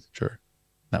after with Drew.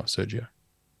 That was Sergio.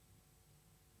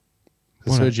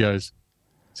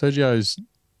 Sergio's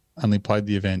only played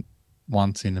the event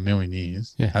once in a million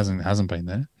years. Yeah. Hasn't been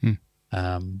there.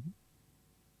 And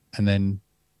then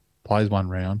plays one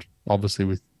round. Obviously,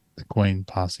 with the Queen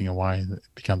passing away, it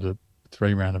becomes a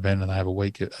 3-round event, and they have a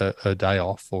week, a day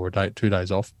off, or 2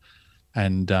 days off.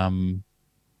 And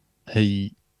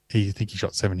he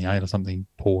shot 78 or something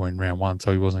poor in round one,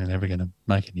 so he wasn't ever going to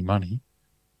make any money.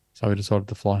 So he decided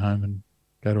to fly home and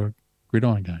go to a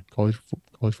gridiron game, college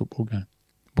football game.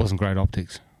 Wasn't great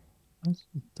optics.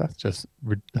 That's just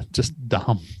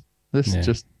dumb.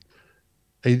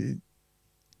 Hey,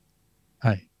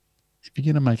 if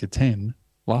you're going to make a 10,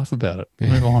 laugh about it.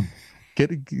 Yeah. Move on.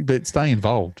 But stay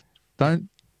involved. Don't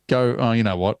go, oh, you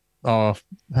know what? Oh,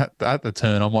 at the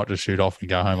turn, I might just shoot off and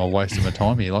go home. I'm wasting my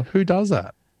time here. Like, who does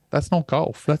that? That's not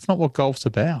golf. That's not what golf's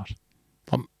about.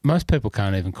 Most people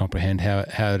can't even comprehend how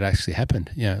it actually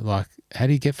happened. You know, like, how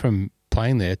do you get from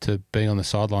playing there to being on the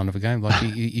sideline of a game? Like,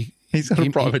 He's got a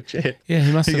private jet. Yeah,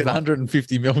 he must have. He got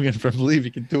 150 million from Live. He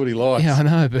can do what he likes. Yeah, I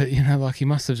know, but you know, like he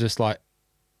must have just like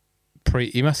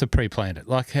he must have pre-planned it.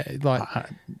 Like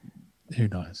who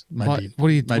knows? Maybe like, what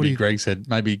do you? Greg said.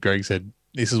 Maybe Greg said,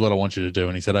 "This is what I want you to do,"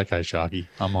 and he said, "Okay, Sharky,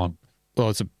 I'm on." Well,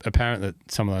 it's apparent that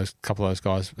couple of those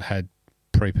guys had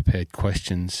pre-prepared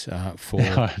questions for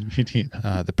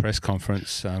the press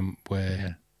conference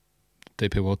where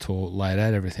DP World Tour laid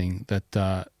out everything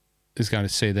that is going to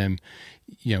see them,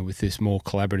 you know, with this more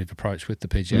collaborative approach with the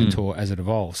PGA Tour as it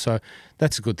evolves. So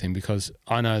that's a good thing because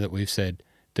I know that we've said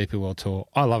DP World Tour.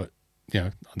 I love it. You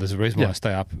know, there's a reason why I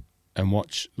stay up and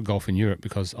watch golf in Europe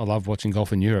because I love watching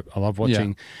golf in Europe. I love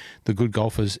watching the good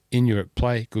golfers in Europe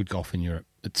play good golf in Europe.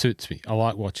 It suits me. I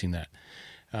like watching that.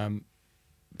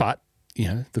 But, you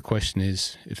know, the question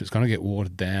is if it's going to get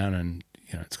watered down and,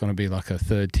 you know, it's going to be like a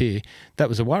third tier, that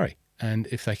was a worry. And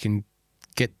if they can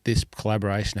get this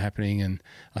collaboration happening, and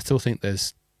I still think they're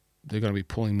going to be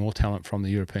pulling more talent from the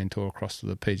European Tour across to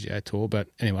the PGA Tour. But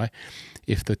anyway,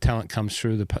 if the talent comes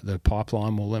through the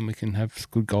pipeline, well, then we can have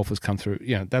good golfers come through.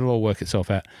 You know, that'll all work itself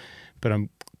out. But I'm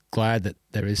glad that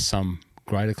there is some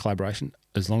greater collaboration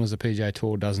as long as the PGA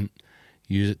Tour doesn't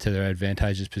use it to their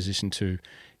advantageous position to,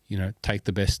 you know, take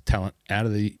the best talent out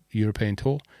of the European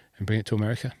Tour and bring it to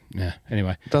America. Yeah.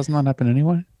 Anyway, doesn't that happen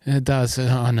anyway? It does.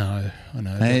 I know.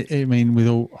 I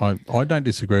mean, I don't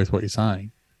disagree with what you're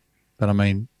saying, but I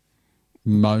mean,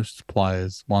 most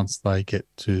players once they get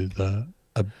to the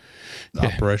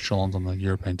upper echelons on the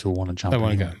European Tour want to jump. They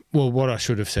want to go. Well, what I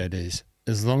should have said is,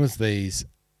 as long as these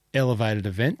elevated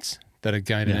events that are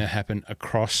going to happen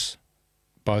across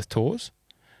both tours,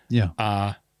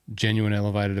 are genuine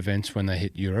elevated events when they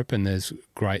hit Europe, and there's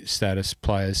great status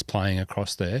players playing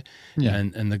across there,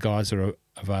 and the guys that are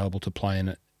available to play in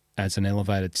it as an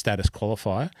elevated status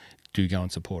qualifier, do go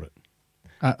and support it.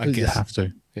 I guess. You have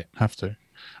to. Yeah. Have to.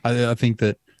 I think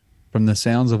that from the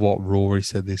sounds of what Rory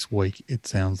said this week, it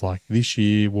sounds like this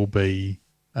year will be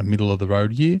a middle of the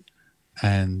road year,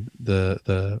 and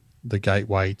the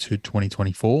gateway to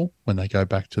 2024 when they go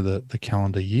back to the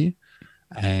calendar year,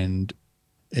 and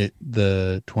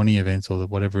the 20 events or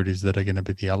whatever it is that are going to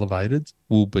be the elevated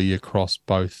will be across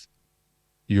both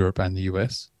Europe and the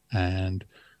US. And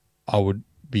I would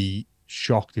be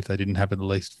shocked if they didn't have at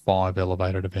least 5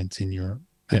 elevated events in Europe.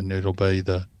 And it'll be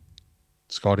the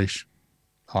Scottish,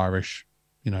 Irish,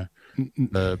 you know,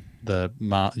 the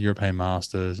European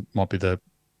Masters might be the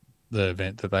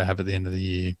event that they have at the end of the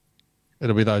year.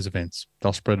 It'll be those events.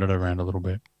 They'll spread it around a little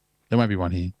bit. There won't be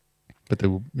one here, but there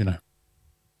will, you know.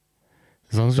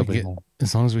 As long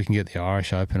as we can get the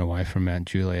Irish Open away from Mount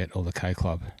Juliet or the K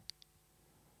Club.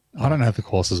 I don't have the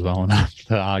courses well enough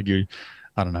to argue.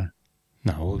 I don't know.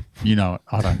 No, you know it.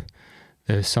 I don't.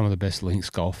 There's some of the best links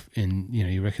golf in. You know,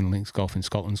 you reckon links golf in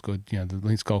Scotland's good. You know, the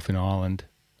links golf in Ireland.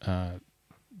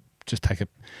 Just take it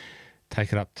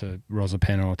up to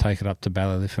Rosapena or take it up to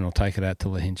Ballyliffin or take it out to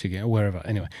Lahinch again or wherever.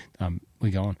 Anyway,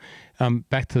 we go on.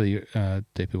 Back to the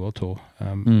DP World Tour.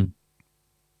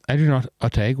 Adrian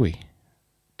Otaegui.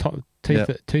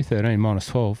 T13 minus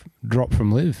 12 drop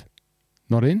from Live,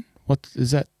 not in. What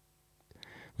is that?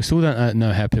 We still don't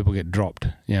know how people get dropped.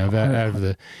 You know, out of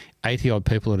the 80 odd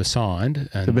people that are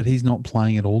signed. But he's not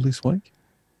playing at all this week.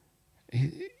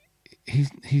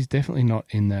 He's definitely not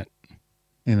in that.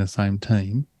 In the same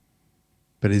team,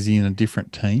 but is he in a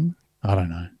different team? I don't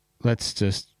know. Let's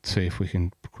just see if we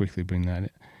can quickly bring that in.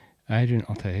 Adrian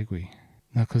Otaegui.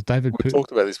 No, because David. We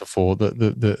talked about this before.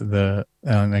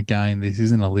 And again, this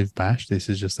isn't a Live bash. This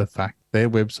is just a fact. Their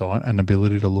website and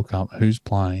ability to look up who's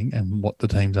playing and what the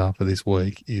teams are for this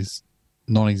week is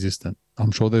non-existent.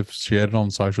 I'm sure they've shared it on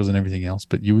socials and everything else,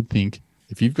 but you would think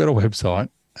if you've got a website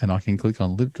and I can click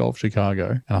on Live Golf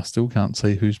Chicago and I still can't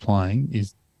see who's playing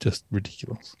is just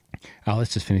ridiculous.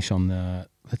 Let's just finish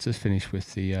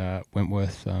with the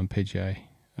Wentworth PGA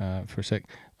for a sec.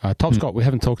 Top Scott, we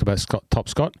haven't talked about Top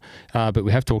Scott, but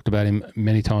we have talked about him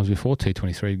many times before.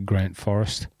 T23, Grant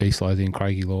Forrest, East Lothian,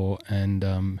 Craigie Law, and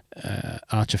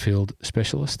Archerfield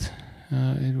specialist.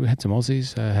 We had some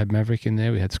Aussies. Had Maverick in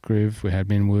there. We had Scriv. We had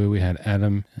Minwoo. We had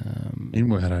Adam.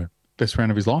 Minwoo had a best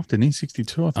round of his life, didn't he?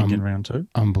 62, I think, in round 2.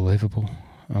 Unbelievable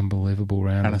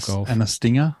round of golf. And a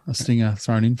stinger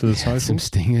thrown in for the socials. Some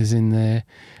stingers in there.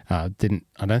 I don't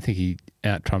think he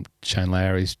out-trumped Shane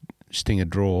Lowry's stinger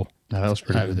draw. No, that was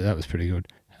pretty good. That was pretty good.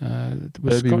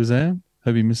 Herbie was there.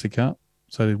 Herbie missed the cut.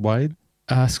 So did Wade.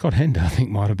 Scott Hender, I think,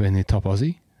 might have been the top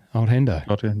Aussie. Old Hendo.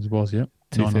 Scott Hender was, yep.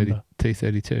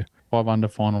 232. 5 under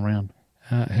final round.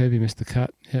 Herbie missed the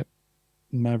cut. Yep.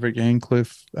 Maverick,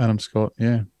 Cliff, Adam Scott.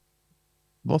 Yeah.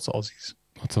 Lots of Aussies.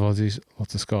 Lots of Aussies,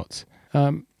 lots of Scots.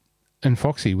 And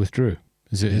Foxy withdrew.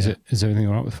 Is everything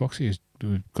all right with Foxy?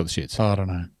 We've got the shits. I don't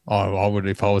know. I would,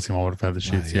 if I was him, I would have had the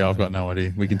shits. Yeah, I've got no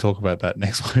idea. We can talk about that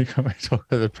next week when we talk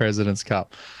about the President's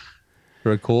Cup.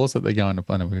 For a course that they're going to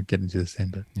play, and we're getting to this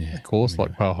end, but a course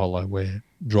like Quail Hollow, where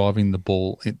driving the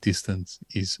ball at distance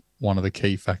is one of the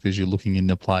key factors you're looking in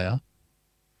the player,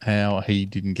 how he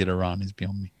didn't get a run is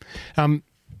beyond me.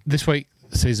 This week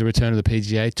sees the return of the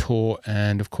PGA Tour,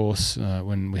 and of course,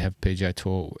 when we have PGA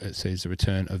Tour, it sees the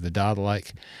return of the Data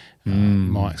Lake.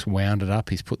 Mike's wound it up.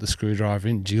 He's put the screwdriver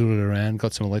in, jiggled it around,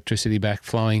 got some electricity back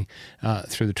flowing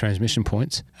through the transmission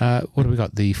points. What have we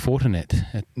got? The Fortinet.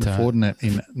 The Fortinet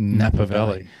in Napa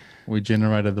Valley. We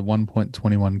generated the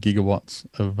 1.21 gigawatts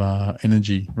of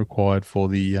energy required for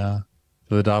the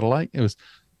Data Lake.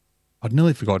 I'd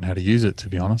nearly forgotten how to use it, to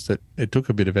be honest. It took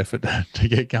a bit of effort to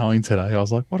get going today. I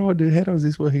was like, what do I do? How does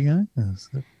this work again? It's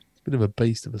a bit of a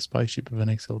beast of a spaceship of an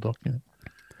Excel document.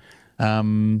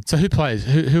 So who plays?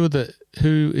 Who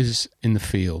is in the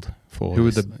field for? Who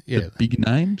are the big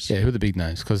names? Yeah, who are the big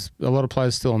names? Because a lot of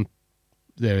players still on.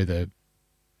 They're either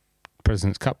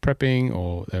President's Cup prepping,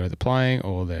 or they're either playing,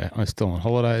 or they're still on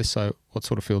holidays. So what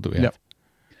sort of field do we have?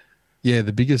 Yeah,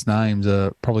 the biggest names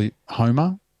are probably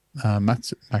Homer,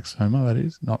 Max Homer, that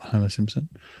is, not Homer Simpson.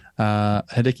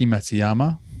 Hideki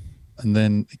Matsuyama, and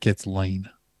then it gets lean.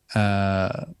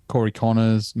 Corey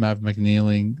Connors, Mav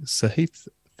McNeeling, Sahith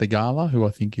Thegala, who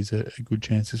I think is a good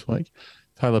chance this week.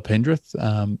 Taylor Pendrith,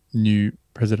 new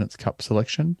President's Cup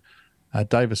selection.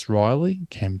 Davis Riley,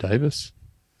 Cam Davis.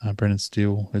 Brennan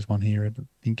Steele, who's won here, I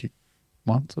think,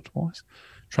 once or twice.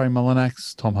 Trey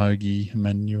Mullinax, Tom Hoagie,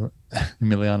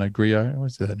 Emiliano Grillo. I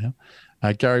always do that now.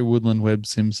 Gary Woodland, Webb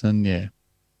Simpson. Yeah,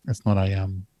 it's not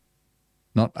a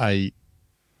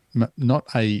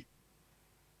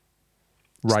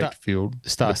rate field.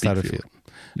 Starter field.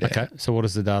 Yeah. Okay, so what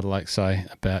does the Data Lake say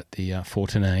about the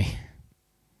Fortinet?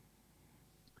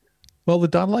 Well, the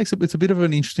Data Lake's it's a bit of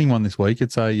an interesting one this week.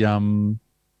 It's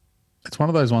it's one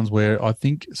of those ones where I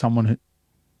think someone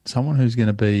who's going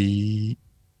to be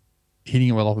hitting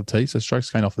it well off the tee. So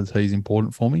strokes gained off the tee is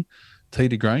important for me. Tee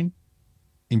to green,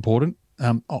 important.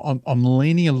 I'm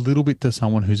leaning a little bit to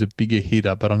someone who's a bigger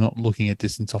hitter, but I'm not looking at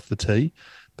distance off the tee.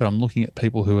 But I'm looking at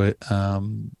people who are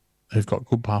who've got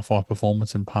good par 5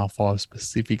 performance, and par 5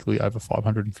 specifically over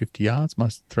 550 yards.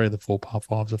 Most 3 of the 4 par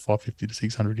 5s are 550 to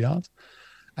 600 yards.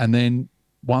 And then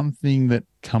one thing that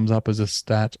comes up as a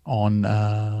stat on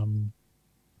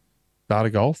Data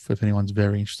Golf, if anyone's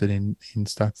very interested in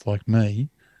stats like me,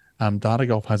 Data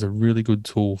Golf has a really good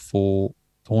tool for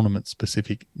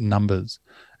tournament-specific numbers.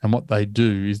 And what they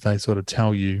do is they sort of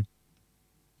tell you,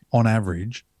 on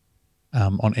average,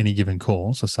 on any given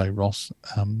course, so say Ross,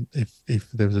 if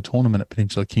there was a tournament at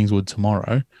Peninsula Kingswood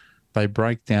tomorrow, they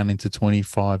break down into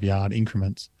 25-yard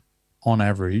increments. On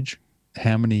average,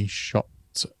 how many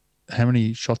shots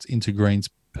into greens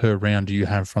per round do you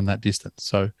have from that distance?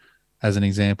 So, as an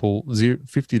example,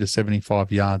 50 to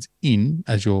 75 yards in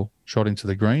as you're shot into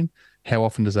the green. How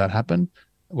often does that happen?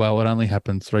 Well, it only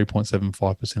happens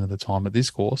 3.75% of the time at this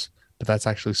course, but that's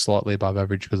actually slightly above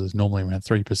average because it's normally around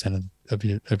 3% of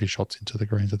your shots into the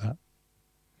greens of that.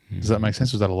 Does that make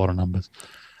sense? Or is that a lot of numbers?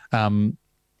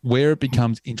 Where it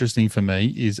becomes interesting for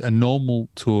me is a normal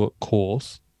tour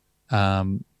course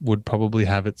would probably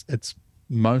have its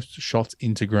most shots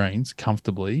into greens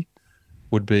comfortably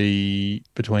would be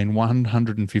between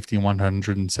 150 and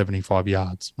 175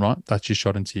 yards, right? That's your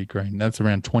shot into your green. That's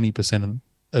around 20%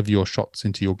 of your shots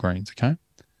into your greens, okay?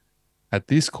 At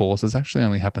this course, it actually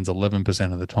only happens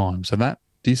 11% of the time. So that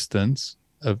distance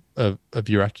of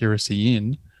your accuracy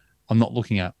in, I'm not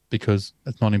looking at because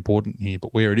it's not important here.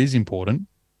 But where it is important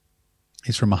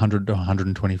is from 100 to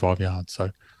 125 yards.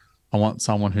 So I want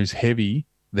someone who's heavy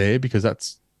there because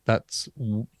that's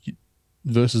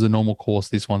versus a normal course.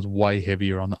 This one's way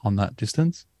heavier on that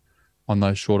distance, on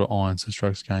those shorter irons, the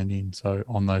strokes gained in. So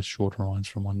on those shorter irons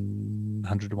from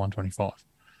 100 to 125.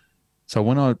 So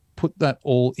when I put that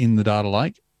all in the Data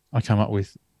Lake, I come up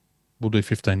with, we'll do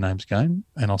 15 names game,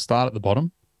 and I'll start at the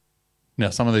bottom. Now,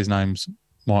 some of these names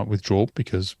might withdraw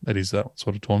because it is that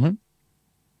sort of tournament.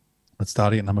 But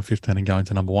starting at number 15 and going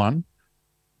to number 1,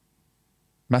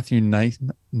 Matthew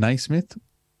Naismith,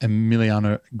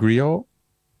 Emiliano Grillo,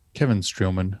 Kevin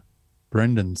Streelman,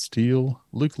 Brendan Steele,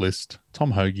 Luke List,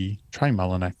 Tom Hoagie, Trey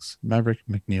Mullinax, Maverick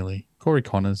McNeely, Corey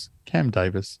Connors, Cam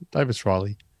Davis, Davis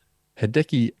Riley,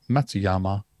 Hideki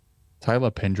Matsuyama, Taylor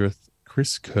Pendrith,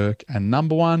 Chris Kirk, and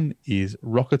number one is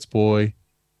Rockets boy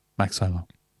Max Homer.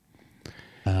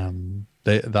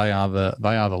 They are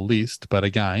the list, but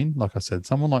again, like I said,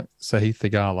 someone like Sahith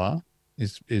Thagala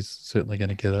is certainly going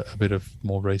to get a bit of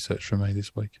more research from me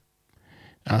this week.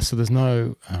 So there's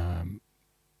no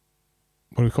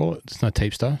what do we call it? There's no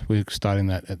Teepster. We're starting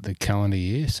that at the calendar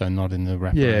year, so not in the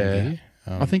wrap year.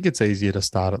 I think it's easier to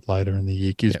start it later in the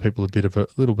year. It gives people a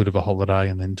little bit of a holiday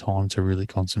and then time to really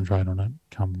concentrate on it.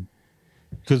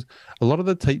 Because a lot of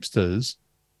the Teepsters,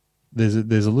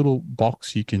 there's a little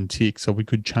box you can tick, so we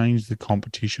could change the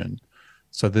competition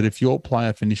so that if your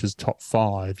player finishes top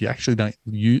 5, you actually don't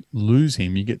lose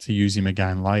him. You get to use him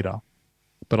again later.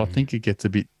 But I think it gets a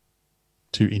bit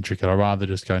too intricate. I'd rather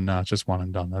just go, no, it's just one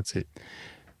and done. That's it.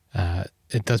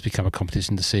 It does become a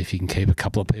competition to see if you can keep a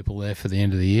couple of people there for the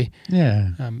end of the year. Yeah.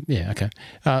 Okay.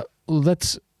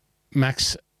 Let's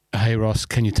Max Hayros,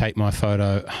 can you take my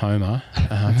photo, Homer?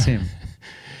 That's him.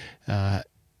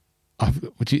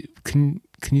 Can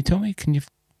you tell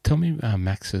me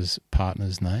Max's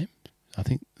partner's name? I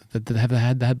think have they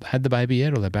had the baby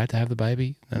yet, or they're about to have the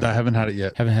baby? They haven't had it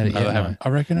yet. Haven't had it yet. They haven't. I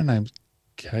reckon her name's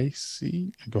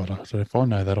Casey. God, if I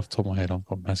know that off the top of my head, I've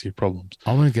got massive problems.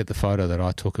 I want to get the photo that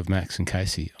I took of Max and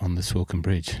Casey on the Swilcan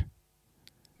Bridge.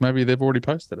 Maybe they've already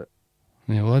posted it.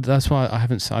 Yeah, well, that's why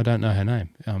I don't know her name.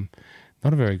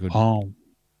 Not a very good. Oh,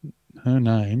 her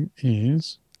name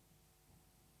is.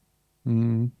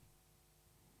 Don't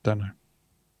know.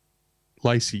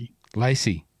 Lacey,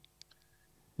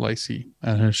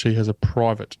 and she has a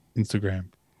private Instagram.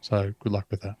 So good luck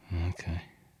with that. Okay.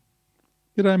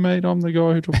 G'day, mate. I'm the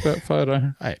guy who took that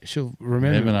photo. Hey, she'll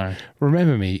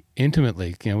remember me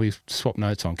intimately. You know, we swapped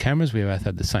notes on cameras. We both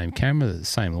had the same camera, the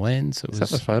same lens. Is that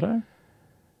the photo?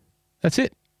 That's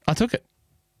it. I took it.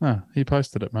 No, he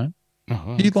posted it, mate.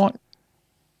 Oh,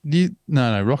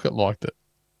 No, Rocket liked it,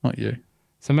 not you.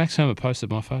 So Max Homer posted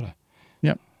my photo.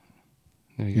 Yep.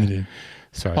 There you go. You did.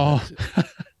 Sorry. Oh,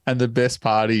 and the best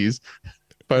part is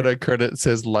photo credit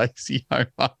says Lacey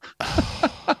Homer.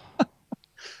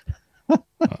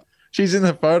 She's in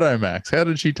the photo, Max. How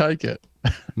did she take it?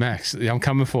 Max, I'm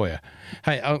coming for you.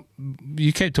 Hey,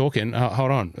 you keep talking.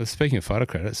 Hold on. Speaking of photo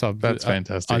credits, that's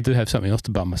fantastic. I do have something else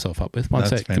to bum myself up with. One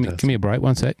That's sec. Give me a break.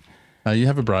 One sec. You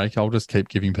have a break. I'll just keep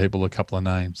giving people a couple of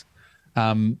names.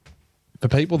 For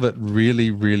people that really,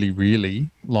 really, really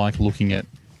like looking at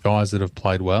guys that have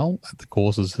played well at the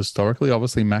courses historically,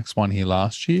 obviously Max won here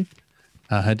last year.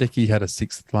 Hideki had a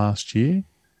 6th last year.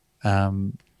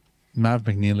 Mav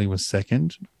McNeely was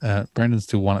 2nd. Brendan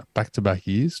still won it back-to-back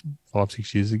years,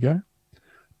 5-6 years ago.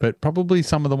 But probably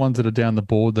some of the ones that are down the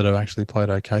board that have actually played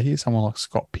okay here, someone like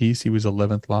Scott Pearce, he was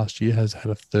 11th last year, has had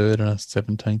a 3rd and a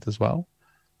 17th as well.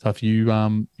 So if you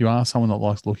are someone that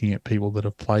likes looking at people that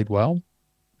have played well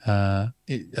at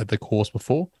the course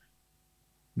before,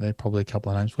 there are probably a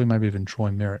couple of names for you, maybe even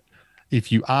Troy Merritt. If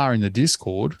you are in the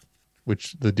Discord,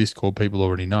 which the Discord people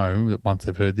already know that once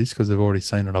they've heard this because they've already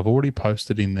seen it, I've already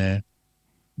posted in there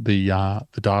the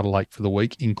data lake for the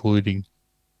week, including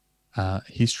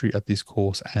history at this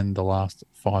course and the last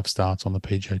 5 starts on the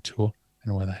PGA Tour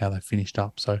and how they finished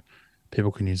up. So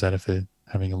people can use that if they're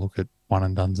having a look at one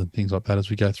and dones and things like that as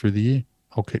we go through the year.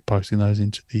 I'll keep posting those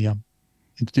into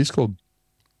Discord.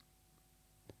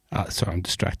 Sorry, I'm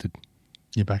distracted.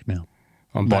 You're back now.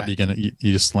 I'm back.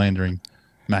 You're just slandering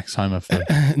Max Homer for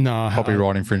no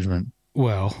copyright infringement.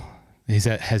 Well, he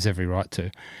has every right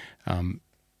to.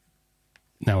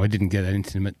 No, I didn't get that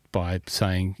intimate by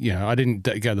saying, I didn't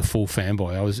go the full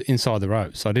fanboy. I was inside the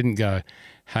ropes. So I didn't go,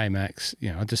 hey, Max.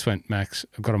 I just went, Max,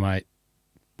 I've got a mate,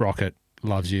 Rocket,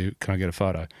 loves you. Can I get a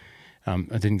photo? I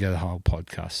didn't go the whole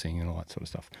podcast thing and all that sort of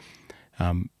stuff.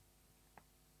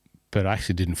 But I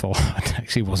actually didn't follow. I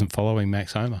actually wasn't following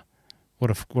Max Homer. What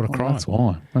a crime. That's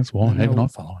why. How can I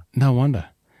follow? No wonder.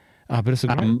 But it's a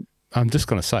great. I'm just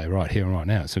going to say right here and right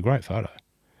now, it's a great photo.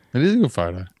 It is a good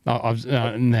photo.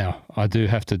 Now, I do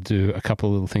have to do a couple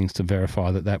of little things to verify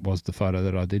that was the photo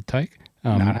that I did take.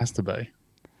 No, it has to be. It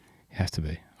has to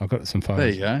be. I've got some photos. There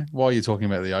you go. While you're talking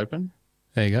about the Open.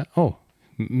 There you go. Oh,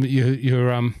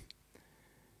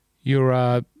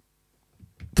 your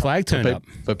flag turned up.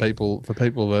 For people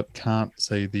that can't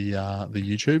see the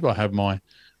YouTube, I have my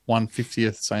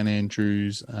 150th St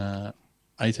Andrews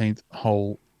 18th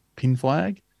hole pin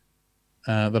flag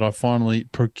that I finally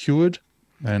procured,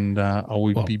 and I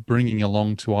will be bringing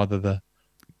along to either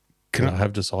I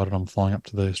have decided I'm flying up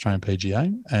to the Australian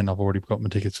PGA, and I've already got my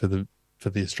tickets for the for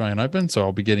the Australian Open, so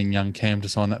I'll be getting young Cam to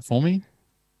sign that for me.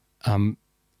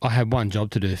 I had one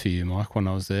job to do for you, Mike, when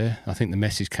I was there. I think the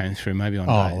message came through maybe on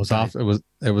It was after.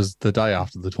 It was the day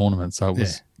after the tournament, so it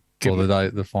was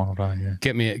the final day. Yeah.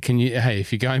 Get me.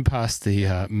 If you're going past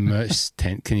the merch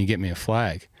tent, can you get me a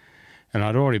flag? And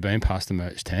I'd already been past the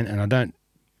merch tent, and I don't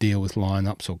deal with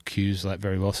lineups or queues like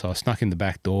very well. So I snuck in the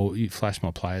back door, you flashed my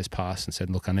players past and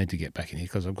said, look, I need to get back in here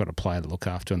because I've got a player to look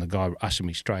after. And the guy ushered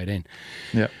me straight in.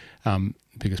 Yeah.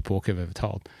 Biggest pork I've ever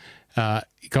told.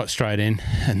 Got straight in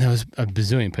and there was a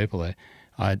bazillion people there.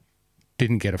 I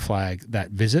didn't get a flag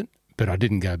that visit, but I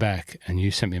didn't go back. And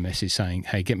you sent me a message saying,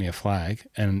 hey, get me a flag.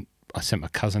 And I sent my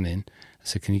cousin in. I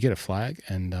said, can you get a flag?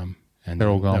 And they're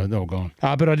all gone. They're all gone.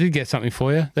 But I did get something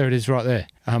for you. There it is right there.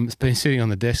 It's been sitting on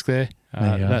the desk there.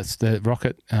 That's the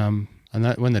rocket. And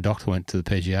that, when the doctor went to the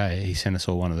PGA, he sent us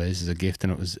all one of these as a gift,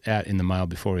 and it was out in the mail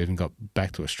before he even got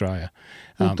back to Australia.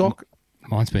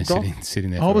 Mine's been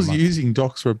sitting there. I was using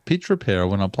Doc's for a pitch repairer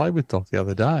when I played with Doc the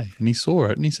other day, and he saw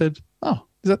it and he said, "Oh,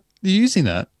 you're using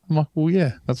that?" I'm like, "Well,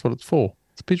 yeah, that's what it's for.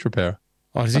 It's a pitch repairer."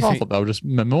 Oh, I thought they were just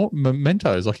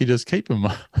mementos, like you just keep them.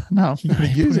 No, I'm going to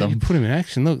use them. You put them in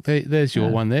action. Look, there's your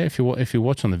one there. If you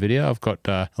watch on the video, I've got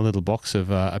a little box of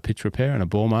a pitch repair and a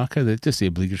ball marker. They're just the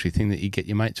obligatory thing that you get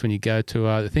your mates when you go to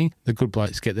the thing. The good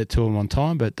blokes get that to them on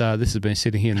time, but this has been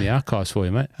sitting here in the archives for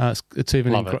you, mate. It's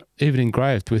even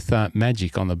engraved with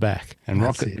magic on the back. And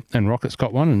Rocket's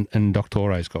got one, and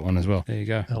Doctore's got one as well. There you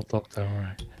go. El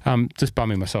Doctore. Just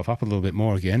bumming myself up a little bit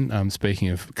more again. Speaking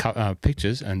of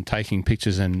pictures and taking pictures,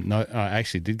 and I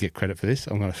actually did get credit for this.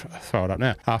 I'm going to throw it up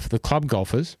now. For the club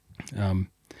golfers,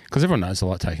 because everyone knows I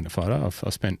like taking a photo.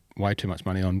 I've spent way too much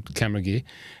money on camera gear.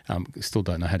 Still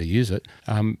don't know how to use it.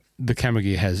 The camera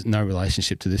gear has no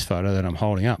relationship to this photo that I'm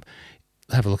holding up.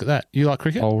 Have a look at that. You like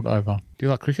cricket? Hold over. Do you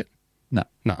like cricket? No.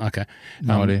 No, okay.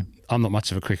 No idea. I'm not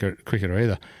much of a cricketer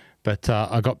either. But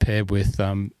I got paired with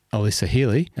Alyssa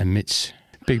Healy and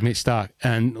Big Mitch Stark,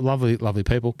 and lovely, lovely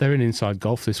people. They're in Inside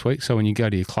Golf this week, so when you go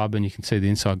to your club and you can see the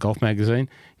Inside Golf magazine,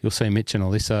 you'll see Mitch and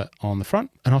Alyssa on the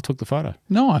front, and I took the photo.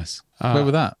 Nice. Where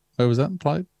was that? Where was that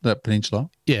played? That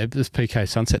peninsula? Yeah, there's PK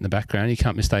sunset in the background. You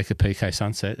can't mistake a PK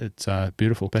sunset. It's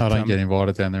beautiful. But I don't get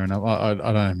invited down there enough. I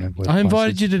don't remember. I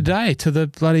invited you today to the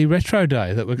bloody retro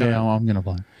day that we're going. Yeah, I'm going to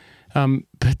play.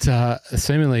 But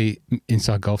seemingly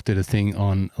Inside Golf did a thing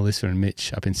on Alyssa and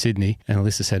Mitch up in Sydney, and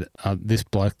Alyssa said, this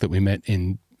bloke that we met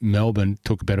in Melbourne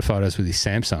took better photos with his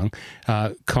Samsung.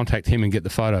 Contact him and get the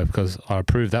photo because I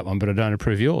approve that one, but I don't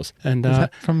approve yours. And is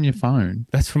that from your phone?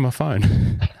 That's from my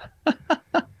phone.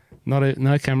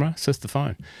 No camera, it's just the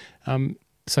phone.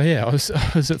 So yeah, I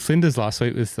was at Flinders last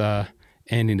week with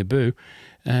Andy Naboo,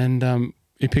 and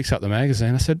he picks up the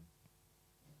magazine. I said,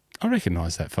 I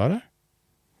recognise that photo.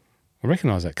 I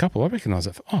recognise that couple. I recognise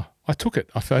that. I took it.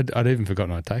 I'd even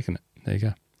forgotten I'd taken it. There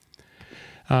you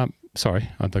go. Sorry,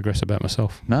 I digress about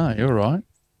myself. No, you're right.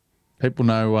 People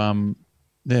know.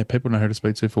 People know who to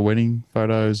speak to for wedding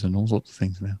photos and all sorts of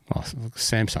things now. Oh,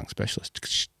 Samsung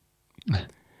specialist.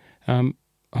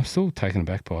 I'm still taken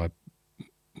aback by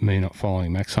me not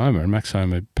following Max Homer, and Max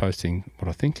Homer posting what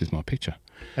I think is my picture.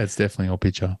 It's definitely your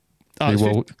picture.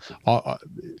 Oh,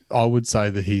 I would say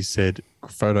that he said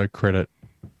photo credit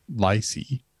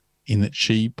Lacey in that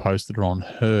she posted it on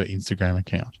her Instagram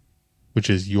account, which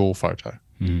is your photo.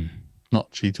 Not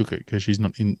she took it because she's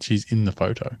in the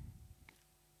photo.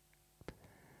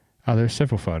 There are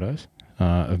several photos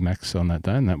of Max on that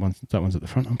day, and that one's at the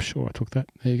front. I'm sure I took that.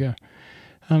 There you go.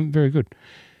 Very good.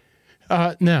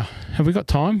 Now, have we got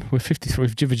time? We're 53.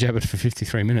 We've jibber-jabbered for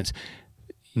 53 minutes.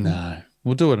 No.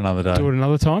 We'll do it another day. Do it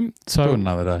another time. So do it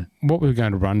another day. What we're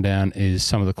going to run down is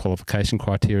some of the qualification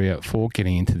criteria for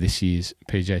getting into this year's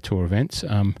PGA Tour events,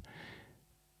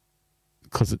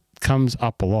 because it comes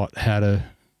up a lot. How do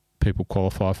people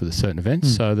qualify for the certain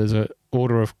events? So there's an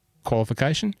order of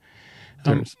qualification.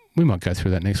 We might go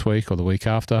through that next week or the week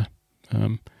after.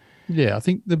 Yeah, I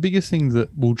think the biggest thing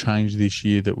that will change this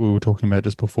year that we were talking about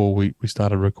just before we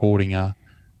started recording are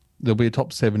there'll be a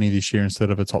top 70 this year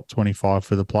instead of a top 25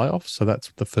 for the playoffs. So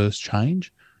that's the first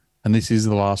change. And this is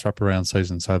the last wraparound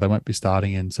season. So they won't be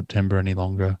starting in September any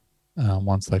longer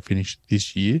once they finish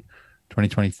this year.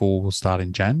 2024 will start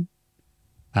in Jan.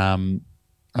 And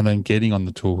then getting on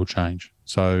the tour will change.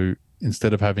 So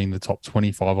instead of having the top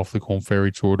 25 off the Corn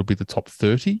Ferry Tour, it'll be the top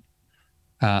 30.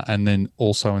 And then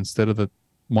also instead of the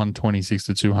 126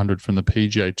 to 200 from the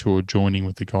PGA Tour joining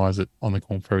with the guys on the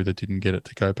Corn Ferry that didn't get it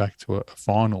to go back to a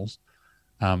finals,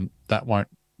 that won't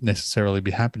necessarily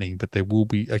be happening, but there will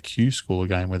be a Q School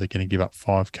game where they're going to give up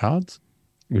 5 cards,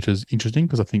 which is interesting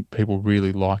because I think people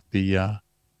really like the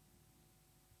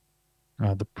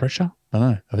pressure I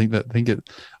know.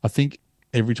 I think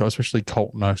every time, especially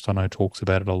Colt Nost, I know talks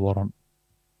about it a lot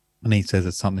and he says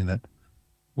it's something that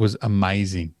was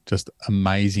amazing, just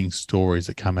amazing stories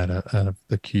that come out of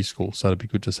the Q school. So it'd be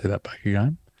good to see that back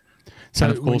again. So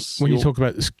and of course, when you talk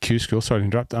about this Q school, sorry to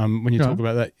interrupt. When you talk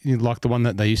about that, you like the one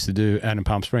that they used to do out in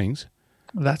Palm Springs.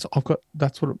 That's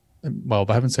what. Well,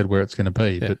 they haven't said where it's going to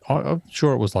be, but I'm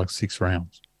sure it was like 6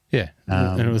 rounds. Yeah,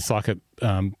 and it was like at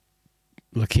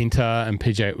La Quinta and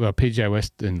PGA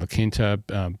West and La Quinta,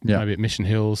 maybe at Mission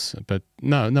Hills, but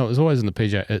no, it was always in the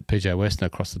PGA West and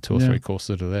across the 2 or 3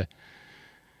 courses that are there.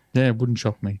 Yeah, it wouldn't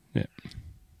shock me. Yeah.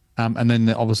 And then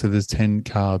obviously there's 10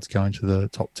 cards going to the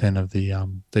top 10 of the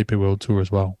DP World Tour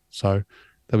as well. So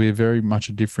there'll be very much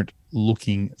a different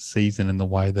looking season in the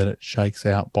way that it shakes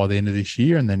out by the end of this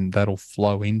year, and then that'll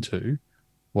flow into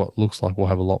what looks like we'll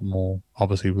have a lot more.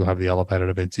 Obviously, we'll have the elevated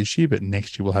events this year, but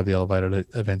next year we'll have the elevated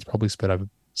events probably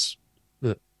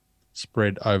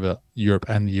spread over Europe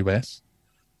and the US.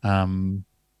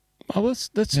 Let's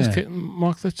just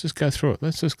Mike. Let's just go through it.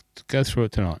 Let's just go through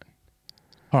it tonight.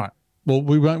 All right. Well,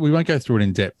 we won't go through it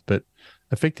in depth, but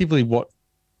effectively, what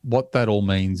that all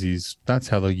means is that's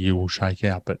how the year will shake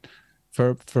out. But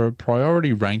for a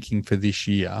priority ranking for this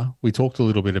year, we talked a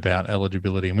little bit about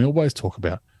eligibility, and we always talk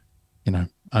about,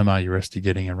 Omar Uresti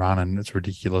getting a run, and it's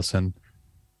ridiculous, and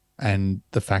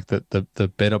the fact that the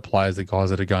better players, the guys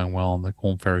that are going well on the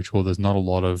Corn Ferry Tour, there's not a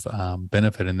lot of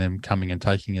benefit in them coming and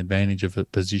taking advantage of a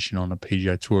position on a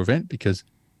PGA Tour event because,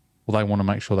 well, they want to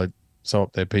make sure they sew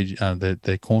up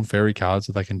their Corn Ferry cards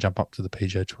so they can jump up to the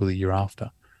PGA Tour the year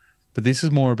after. But this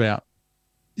is more about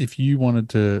if you wanted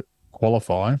to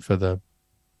qualify for the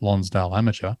Lonsdale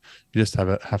Amateur, you just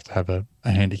have to have a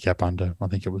handicap under, I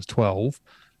think it was 12,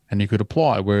 and you could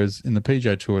apply, whereas in the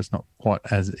PGA Tour, it's not quite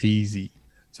as easy.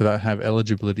 So they have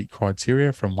eligibility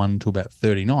criteria from 1 to about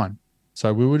 39.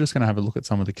 So we were just going to have a look at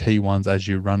some of the key ones as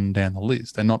you run down the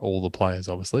list, and not all the players,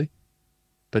 obviously,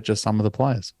 but just some of the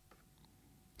players.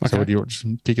 Okay. So do you want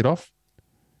to kick it off?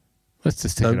 Let's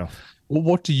just kick it off. Well,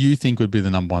 what do you think would be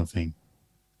the number one thing?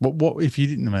 What if you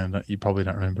didn't remember? You probably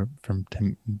don't remember from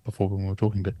before when we were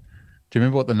talking, but do you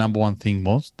remember what the number one thing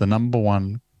was? The number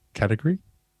one category?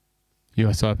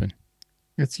 US Open.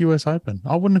 It's US Open.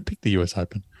 I wouldn't have picked the US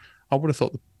Open. I would have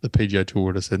thought the PGA Tour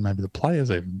would have said maybe the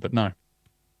players even, but no.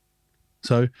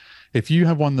 So if you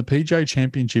have won the PGA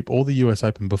Championship or the US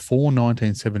Open before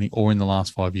 1970 or in the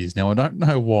last 5 years, now I don't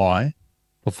know why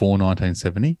before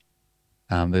 1970.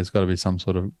 There's got to be some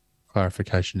sort of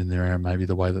clarification in there, maybe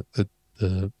the way that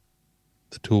the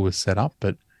tour was set up,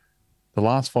 but the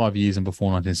last 5 years and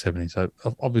before 1970. So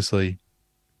obviously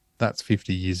that's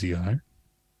 50 years ago.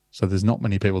 So there's not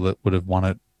many people that would have won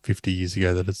it 50 years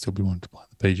ago that would still be wanting to play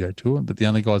the PGA Tour. But the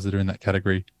only guys that are in that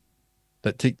category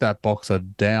that tick that box are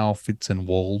Dow, Fitz and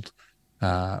Wald,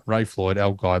 Ray Floyd,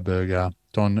 Al Geiberger,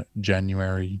 Don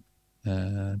January,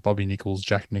 Bobby Nichols,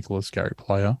 Jack Nicklaus, Gary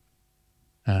Player,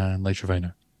 and Lee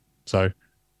Trevino. So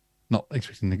not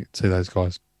expecting to see those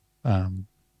guys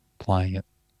playing at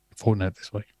Fortinet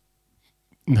this week.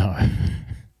 No.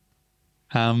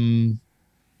 The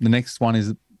next one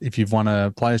is if you've won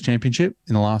a Players' Championship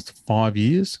in the last 5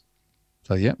 years.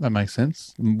 So, yeah, that makes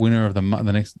sense. Winner of the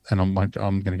next, and I'm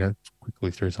going to go quickly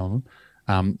through some of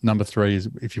them. Number 3 is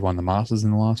if you won the Masters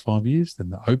in the last 5 years, then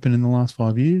the Open in the last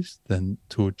 5 years, then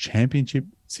Tour Championship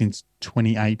since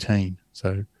 2018.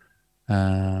 So,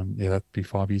 that'd be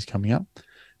 5 years coming up.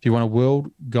 If you won a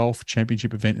World Golf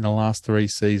Championship event in the last 3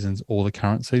 seasons or the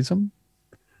current season,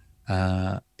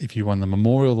 if you won the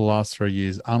Memorial the last 3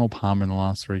 years, Arnold Palmer in the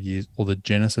last 3 years, or the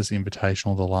Genesis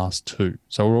Invitational the last 2.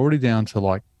 So we're already down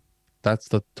to that's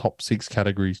the top 6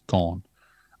 categories gone.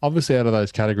 Obviously, out of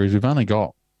those categories, we've only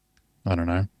got,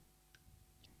 20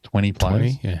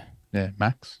 players. 20, yeah. Yeah,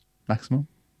 maximum.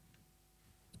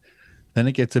 Then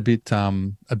it gets a bit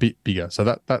bigger.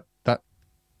 So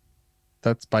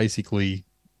that's basically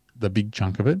the big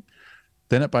chunk of it.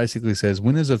 Then it basically says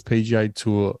winners of PGA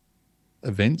Tour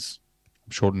events,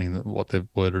 I'm shortening what they've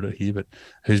worded it here, but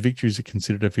whose victories are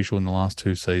considered official in the last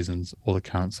 2 seasons or the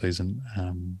current season.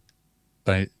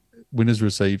 Winners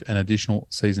receive an additional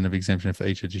season of exemption for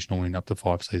each additional win up to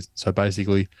 5 seasons. So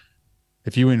basically,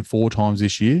 if you win 4 times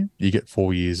this year, you get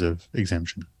 4 years of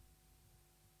exemption.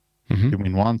 Mm-hmm. If you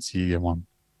win once, you get 1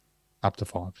 up to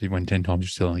 5. If you win 10 times, you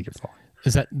still only get 5.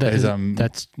 Is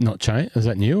that's not changed? Is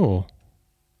that new or?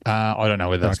 I don't know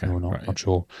whether that's new or not. Right. Not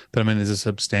sure. But I mean, there's a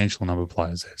substantial number of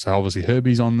players there. So obviously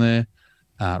Herbie's on there.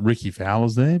 Ricky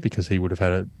Fowler's there because he would have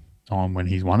had a time when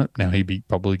he's won it. Now he'd be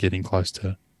probably getting close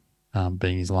to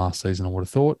being his last season, I would have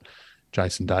thought.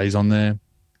 Jason Day's on there.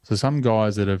 So some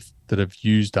guys that have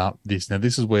used up this. Now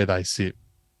this is where they sit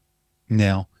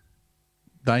Now,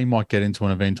 they might get into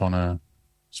an event on a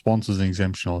sponsors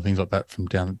exemption or things like that from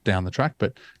down the track,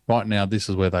 but right now this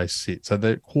is where they sit. So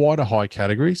they're quite a high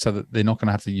category, so that they're not going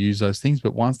to have to use those things.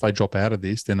 But once they drop out of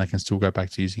this, then they can still go back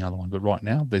to using other ones. But right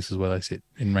now, this is where they sit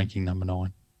in ranking number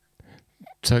 9.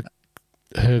 So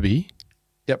Herbie,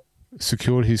 yep,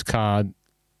 secured his card.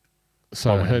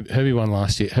 So Herbie won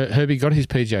last year. Herbie got his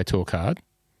PGA Tour card.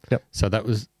 Yep. So that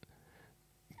was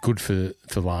good for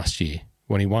last year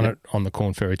when he won it on the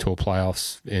Corn Ferry Tour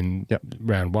playoffs in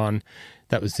round 1.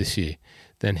 That was this year.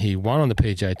 Then he won on the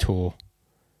PGA Tour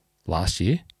last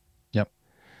year. Yep.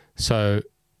 So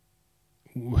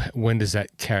when does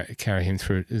that carry him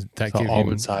through? Does that give him? I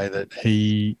would say that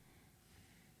he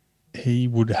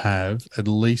would have at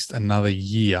least another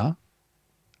year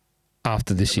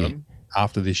after this year.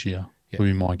 After this year, would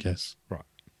be my guess. Right.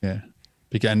 Yeah.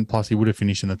 And plus, he would have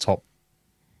finished in the top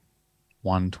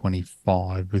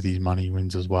 125 with his money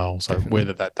wins as well. So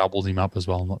whether that doubles him up as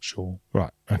well, I'm not sure.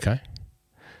 Right. Okay.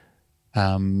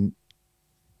 Then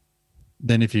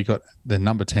if you got the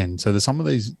number 10, so there's some of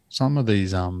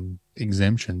these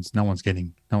exemptions no one's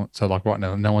getting. So like right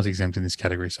now, no one's exempt in this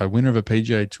category. So winner of a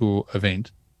PGA Tour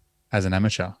event as an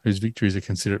amateur whose victories are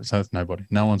considered, so that's nobody.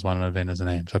 No one's won an event as an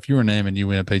AM. So if you're an AM and you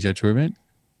win a PGA Tour event,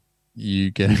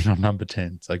 you get it on number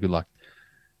 10. So good luck.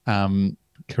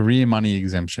 Career money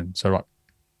exemption. So right,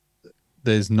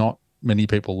 there's not many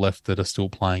people left that are still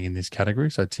playing in this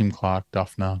category. So Tim Clark,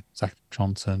 Duffner, Zach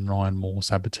Johnson, Ryan Moore,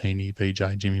 Sabatini,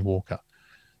 VJ, Jimmy Walker.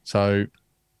 So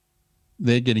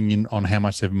they're getting in on how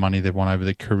much money they've won over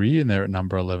their career, and they're at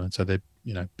number 11. So they're,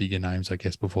 bigger names, I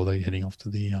guess, before they're heading off to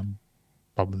the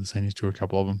probably the seniors tour, a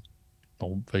couple of them.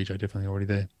 Well, VJ definitely already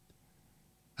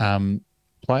there.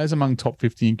 Players among top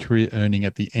 50 in career earning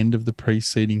at the end of the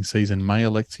preceding season may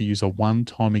elect to use a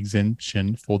one-time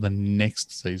exemption for the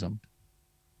next season.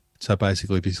 So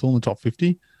basically, if you're still in the top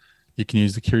 50, you can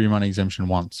use the career money exemption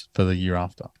once for the year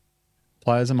after.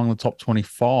 Players among the top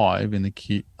 25 in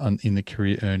the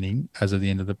career earning as of the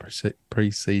end of the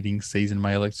preceding season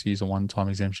may elect to use a one-time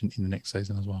exemption in the next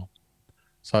season as well.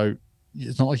 So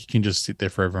it's not like you can just sit there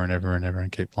forever and ever and ever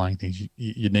and keep playing things.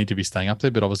 You need to be staying up there,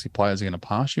 but obviously players are going to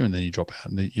pass you and then you drop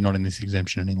out and you're not in this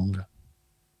exemption any longer.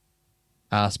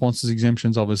 Sponsors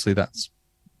exemptions, obviously that's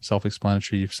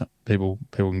self-explanatory. If people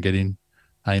can get in,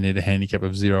 you need a handicap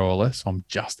of 0 or less. I'm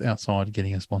just outside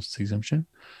getting a sponsors exemption.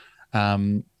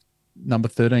 Number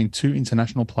 13, 2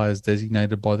 international players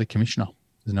designated by the commissioner.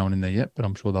 There's no one in there yet, but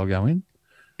I'm sure they'll go in.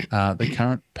 The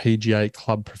current PGA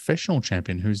Club professional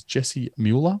champion, who's Jesse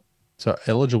Mueller, so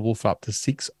eligible for up to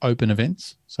 6 open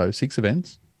events, so 6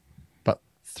 events, but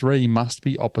 3 must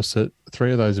be opposite.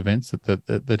 3 of those events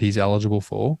that he's eligible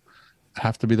for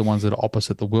have to be the ones that are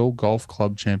opposite the World Golf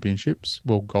Championship,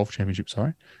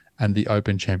 and the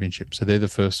Open Championship. So they're the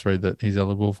first 3 that he's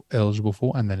eligible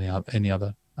for, and then any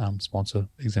other sponsor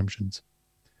exemptions.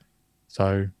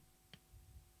 So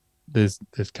there's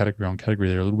category on category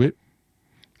there a little bit.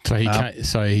 So he can't,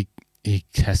 he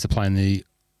has to play in the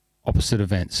opposite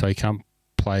event, so he can't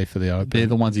play for the Open. They're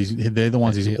the ones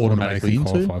he's automatically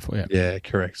into. Qualified for. Yeah,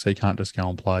 correct. So he can't just go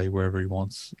and play wherever he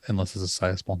wants unless there's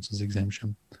a sponsors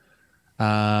exemption.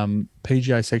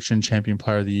 PGA section champion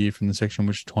player of the year from the section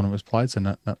which tournament was played. So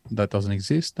that doesn't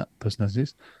exist. That person doesn't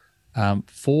exist.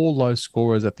 4 low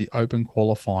scorers at the Open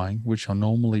qualifying, which will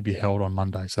normally be held on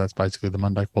Monday. So that's basically the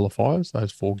Monday qualifiers.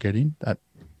 Those 4 get in at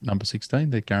number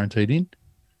 16. They're guaranteed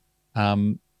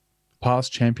in.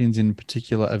 Past champions in a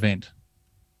particular event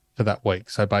for that week.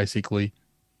 So basically,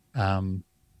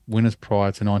 winners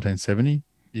prior to 1970,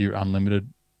 you're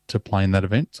unlimited to play in that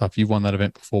event. So if you've won that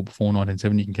event before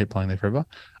 1970, you can keep playing there forever.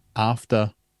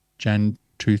 After Jan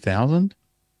 2000,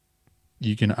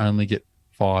 you can only get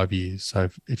 5 years. So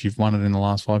if you've won it in the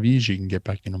last 5 years, you can get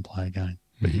back in and play again,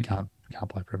 but you can't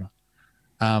play forever.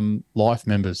 Life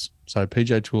members. So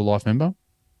PGA Tour life member,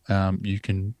 you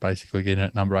can basically get in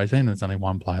at number 18. There's only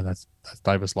one player. That's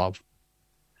Davis Love.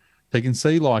 So you can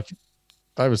see, like,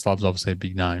 Davis Love's obviously a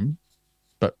big name,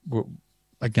 but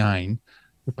again,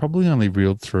 we've probably only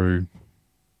reeled through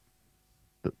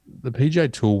the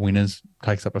PGA Tour winners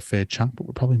takes up a fair chunk, but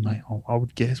I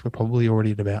would guess we're probably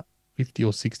already at about 50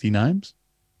 or 60 names.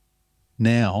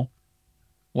 Now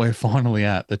we're finally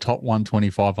at the top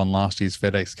 125 on last year's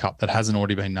FedEx Cup that hasn't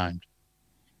already been named.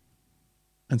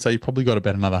 And so you've probably got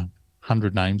about another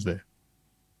 100 names there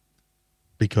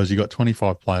because you've got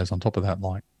 25 players on top of that,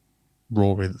 like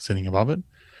Rory that's sitting above it.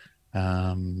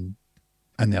 And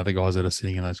the other guys that are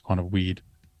sitting in those kind of weird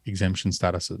exemption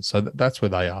statuses. So that's where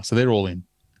they are. So they're all in.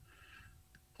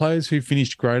 Players who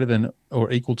finished greater than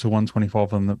or equal to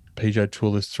 125 on the PGA Tour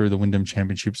list through the Wyndham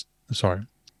Championships. Sorry.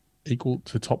 equal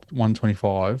to top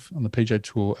 125 on the PGA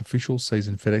Tour official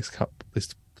season FedEx Cup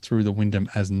list through the Wyndham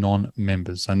as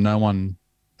non-members. So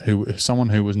someone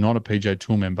who was not a PGA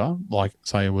Tour member, like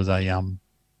say it was a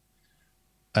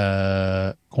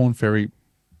Corn Ferry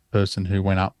person who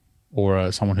went up,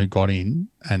 or someone who got in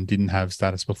and didn't have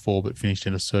status before but finished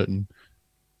at a certain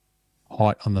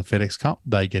height on the FedEx Cup,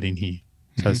 they get in here.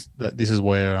 So this is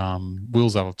where Will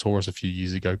Zalatoris a few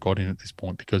years ago got in at this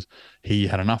point, because he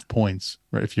had enough points.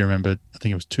 If you remember, I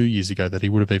think it was 2 years ago that he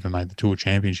would have even made the Tour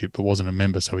Championship but wasn't a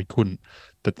member, so he couldn't.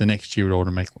 But the next year it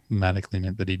automatically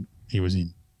meant that he was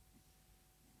in.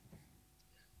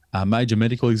 Major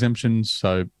medical exemptions.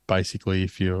 So basically,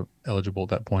 if you're eligible at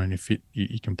that point and you're fit,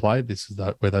 you can play. This is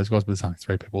where those guys, but there's only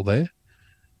 3 people there.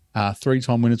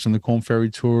 3-time winners from the Corn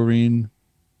Ferry Tour in.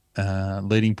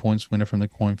 Leading points winner from the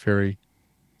Corn Ferry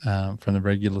from the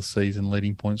regular season,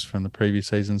 leading points from the previous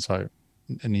season. So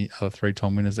any other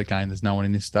 3-time winners, again, there's no one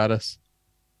in this status.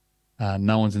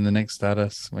 No one's in the next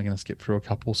status. We're going to skip through a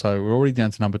couple. So we're already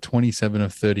down to number 27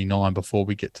 of 39 before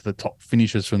we get to the top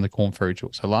finishers from the Corn Ferry Tour.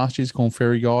 So last year's Corn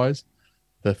Ferry guys,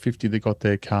 the 50 that got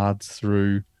their cards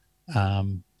through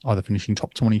either finishing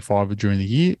top 25 during the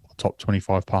year or top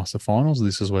 25 past the finals,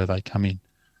 this is where they come in.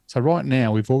 So right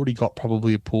now we've already got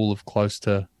probably a pool of close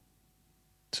to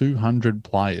 200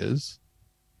 players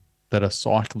that are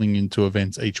cycling into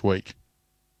events each week.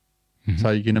 So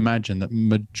you can imagine that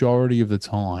majority of the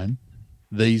time,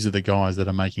 these are the guys that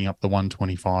are making up the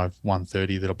 125,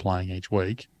 130 that are playing each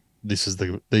week. These are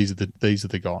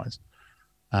the guys.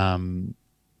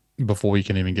 Before you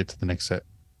can even get to the next set.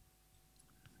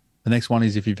 The next one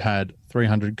is if you've had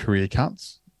 300 career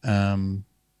cuts.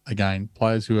 Again,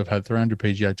 players who have had 300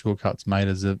 PGA Tour cuts made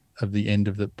as of the end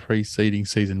of the preceding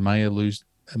season may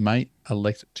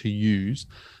elect to use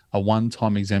a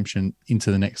one-time exemption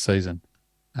into the next season.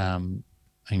 And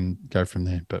go from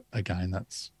there. But again,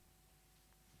 that's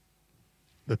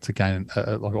again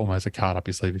like almost a card up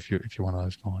your sleeve if you're one of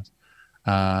those guys.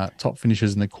 Top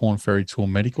finishers in the Corn Ferry Tour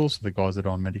medicals, so the guys that are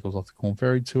on medicals off the Corn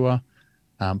Ferry Tour.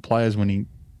 Players winning,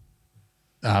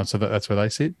 so that's where they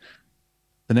sit.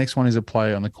 The next one is a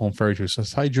player on the Corn Ferry Tour. So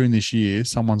say during this year,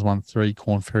 someone's won 3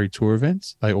 Corn Ferry Tour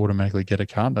events, they automatically get a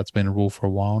card. That's been a rule for a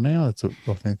while now. I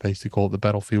think they used to call it the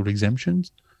battlefield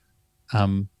exemptions.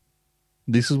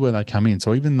 This is where they come in.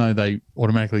 So even though they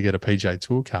automatically get a PGA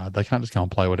Tour card, they can't just go and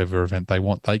play whatever event they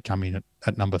want. They come in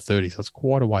at number 30, so it's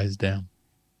quite a ways down.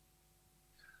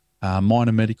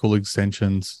 Minor medical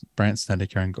extensions, Brant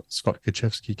Snedeker and Scott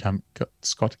Kachevsky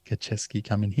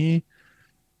come in here.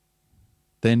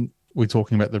 Then we're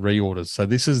talking about the reorders. So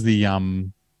this is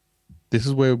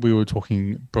where we were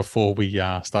talking before we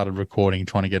started recording,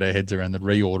 trying to get our heads around the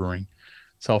reordering.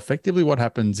 So effectively what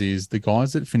happens is the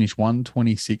guys that finished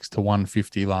 126 to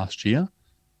 150 last year,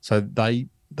 so they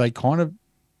kind of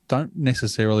don't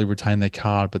necessarily retain their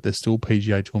card, but they're still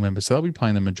PGA Tour members. So they'll be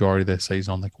playing the majority of their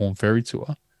season on the Corn Ferry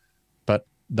Tour, but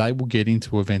they will get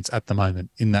into events at the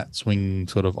moment in that swing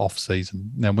sort of off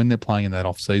season. Now, when they're playing in that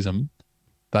off season,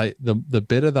 the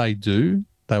better they do,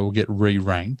 they will get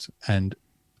re-ranked. And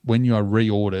when you are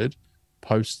reordered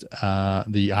post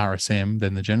the RSM,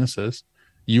 then the Genesis,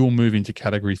 you will move into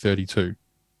category 32,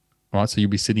 right? So you'll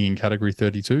be sitting in category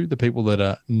 32. The people that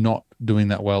are not doing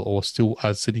that well or still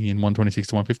are sitting in 126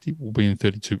 to 150 will be in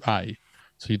 32A.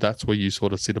 So that's where you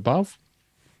sort of sit above.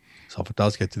 So if it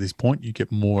does get to this point, you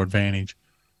get more advantage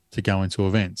to go into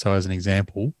events. So as an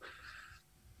example,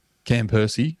 Cam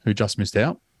Percy, who just missed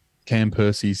out, Cam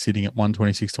Percy's sitting at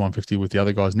 126 to 150 with the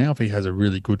other guys now. If he has a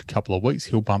really good couple of weeks,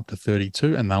 he'll bump to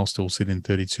 32 and they'll still sit in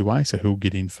 32A. So he'll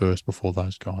get in first before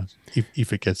those guys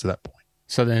if it gets to that point.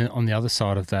 So then on the other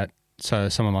side of that, so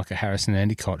someone like a Harrison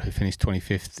Endicott who finished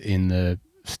 25th in the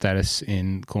status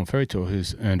in Corn Ferry Tour,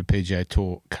 who's earned a PGA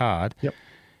Tour card, yep,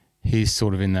 he's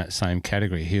sort of in that same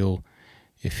category.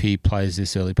 If he plays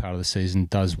this early part of the season,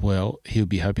 does well, he'll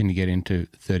be hoping to get into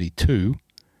 32.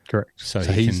 Correct. So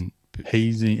he's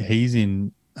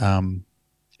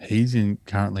in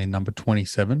currently in number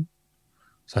 27.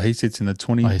 So he sits in the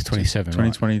he's 27,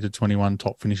 2020 to 21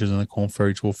 top finishers in the Corn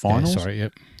Ferry Tour finals.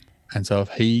 Yep. And so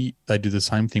if they do the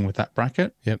same thing with that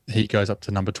bracket, yep, he goes up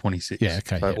to number 26. Yeah,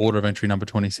 okay. So yep, order of entry number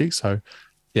 26. So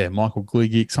yeah, Michael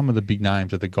Gligic, some of the big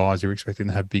names are the guys you're expecting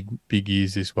to have big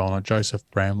years this well. Now, Joseph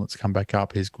Bramlett's come back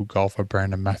up. He's a good golfer.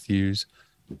 Brandon Matthews.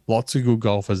 Lots of good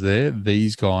golfers there.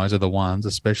 These guys are the ones,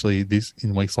 especially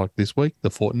in weeks like this week, the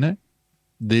Fortinet.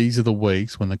 These are the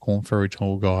weeks when the Corn Ferry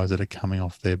Tour guys that are coming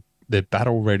off, they're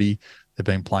battle ready. They've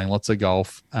been playing lots of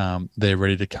golf. They're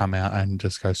ready to come out and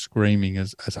just go screaming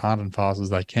as hard and fast as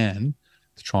they can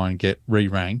to try and get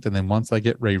re-ranked. And then once they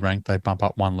get re-ranked, they bump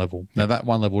up one level. Now, that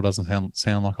one level doesn't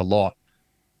sound like a lot,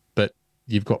 but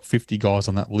you've got 50 guys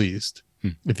on that list.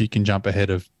 If you can jump ahead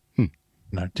of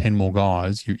 10 more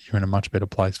guys, you're in a much better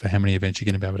place for how many events you're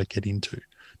going to be able to get into.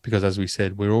 Because as we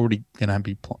said, we're already going to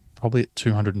be probably at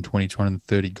 220,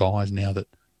 230 guys now that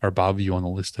are above you on the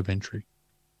list of entry.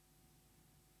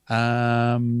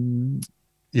 So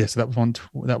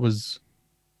that was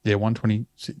 120.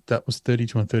 That was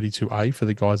 32 and 32A for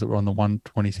the guys that were on the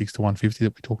 126 to 150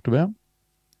 that we talked about.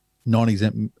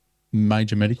 Non-exempt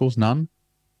major medicals, none.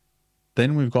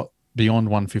 Then we've got beyond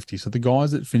 150. So the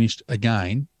guys that finished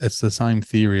again, it's the same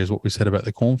theory as what we said about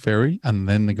the Corn Ferry, and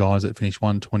then the guys that finished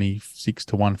 126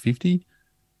 to 150,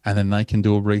 and then they can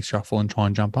do a reshuffle and try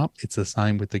and jump up. It's the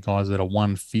same with the guys that are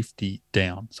 150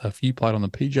 down. So if you played on the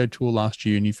PGA Tour last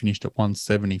year and you finished at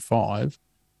 175,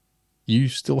 you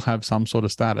still have some sort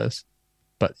of status,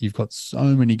 but you've got so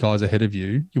many guys ahead of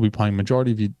you. You'll be playing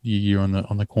majority of your year on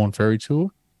the Corn Ferry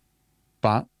Tour.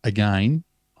 But again,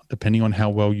 depending on how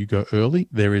well you go early,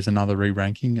 there is another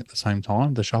re-ranking at the same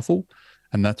time, the shuffle,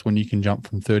 and that's when you can jump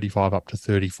from 35 up to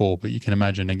 34. But you can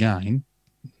imagine, again,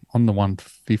 on the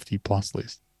 150 plus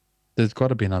list, there's got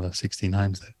to be another 60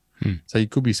 names there. So you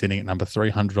could be sitting at number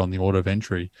 300 on the order of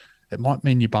entry. It might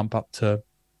mean you bump up to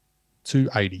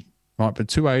 280, right? But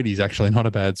 280 is actually not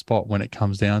a bad spot when it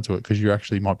comes down to it, because you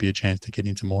actually might be a chance to get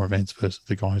into more events versus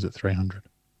the guys at 300.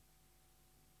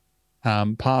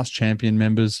 Past champion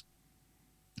members,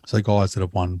 so guys that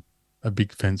have won a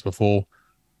big fence before,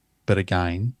 but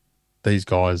again, these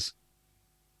guys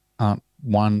aren't,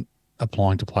 one,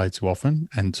 applying to play too often,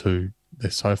 and two, they're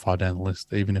so far down the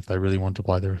list, even if they really want to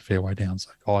play, they're a fair way down.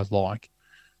 So guys like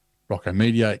Rocco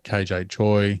Mediate, KJ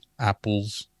Choi,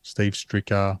 Apples, Steve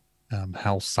Stricker,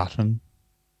 Hal Sutton,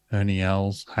 Ernie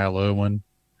Els, Hale Irwin.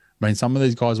 I mean, some of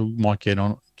these guys might get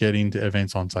into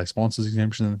events on, say, sponsors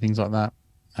exemption and things like that.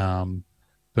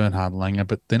 Bernhard Langer,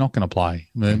 but they're not going to play.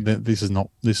 This is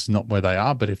not where they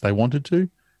are. But if they wanted to,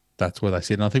 that's where they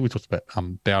sit. And I think we talked about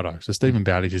Bowdo. So Stephen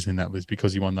Bowditch is in that list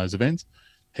because he won those events.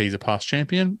 He's a past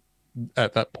champion.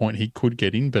 At that point, he could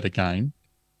get in, but again,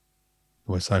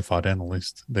 we're so far down the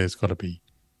list. There's got to be,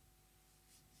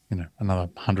 another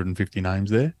 150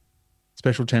 names there.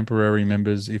 Special temporary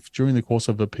members. If during the course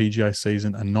of the PGA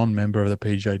season, a non-member of the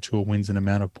PGA Tour wins an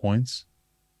amount of points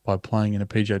by playing in a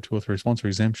PGA Tour through sponsor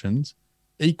exemptions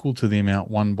equal to the amount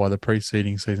won by the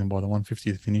preceding season by the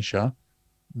 150th finisher,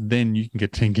 then you can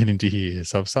get into here.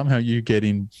 So if somehow you get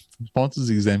in sponsors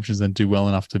exemptions and do well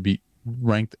enough to be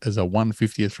ranked as a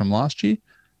 150th from last year,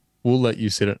 we'll let you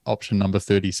sit at option number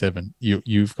 37.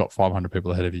 You've got 500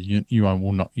 people ahead of you. You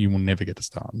will never get to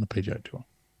start on the PGA Tour.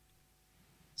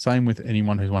 Same with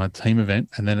anyone who's won a team event,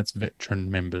 and then it's veteran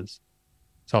members.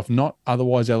 So if not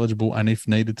otherwise eligible, and if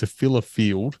needed to fill a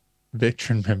field,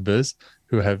 veteran members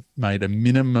who have made a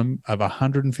minimum of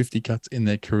 150 cuts in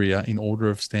their career in order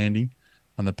of standing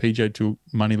on the PGA Tour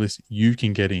money list, you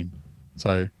can get in.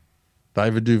 So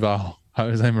David Duval,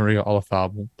 Jose Maria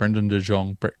Olafable, Brendan de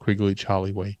Jong, Brett Quigley,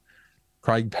 Charlie Wee.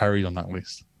 Craig Parry's on that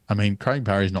list. I mean, Craig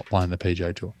Parry's not playing the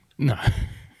PGA Tour. No.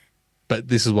 But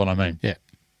this is what I mean. Yeah.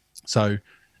 So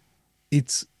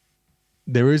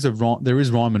there is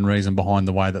rhyme and reason behind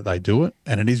the way that they do it,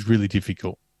 and it is really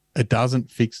difficult. It doesn't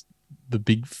fix the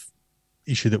big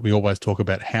issue that we always talk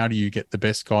about. How do you get the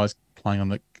best guys playing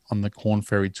on the Corn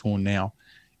Ferry Tour now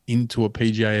into a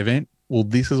PGA event? Well,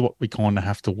 this is what we kind of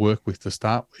have to work with to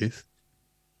start with.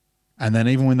 And then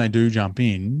even when they do jump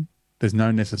in, there's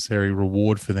no necessary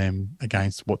reward for them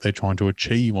against what they're trying to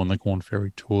achieve on the Corn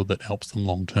Ferry Tour that helps them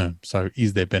long term. So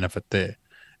is there benefit there?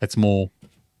 It's more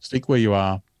stick where you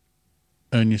are,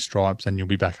 earn your stripes, and you'll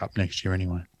be back up next year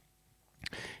anyway.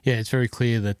 Yeah, it's very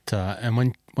clear that,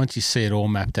 and once you see it all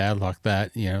mapped out like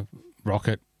that,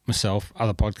 Rocket, myself,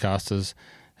 other podcasters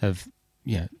have,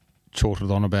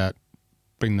 chortled on about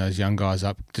bring those young guys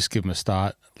up, just give them a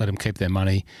start, let them keep their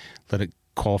money, let it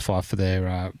qualify for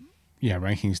their,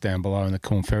 rankings down below in the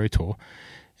Corn Ferry Tour.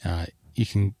 You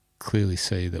can clearly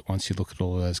see that once you look at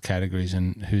all of those categories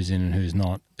and who's in and who's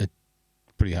not, it's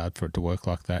pretty hard for it to work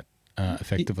like that.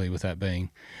 Effectively, without being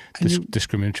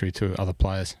discriminatory to other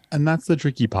players. And that's the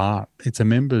tricky part. It's a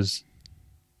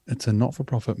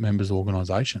not-for-profit members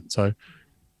organisation. So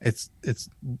it's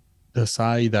to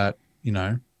say that,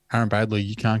 Aaron Badley,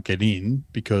 you can't get in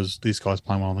because this guy's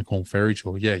playing well on the Corn Ferry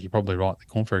Tour. Yeah, you're probably right. The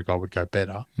Corn Ferry guy would go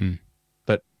better.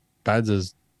 But Bads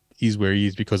is where he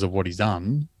is because of what he's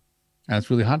done. And it's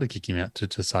really hard to kick him out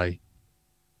to say,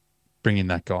 bring in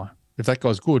that guy. If that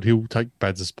guy's good, he'll take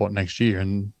Bads' spot next year,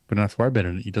 and we don't have to worry about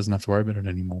it. He doesn't have to worry about it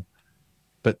anymore.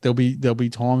 But there'll be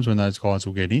times when those guys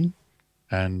will get in,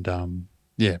 and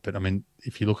Yeah, but I mean,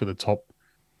 if you look at the top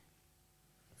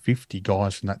 50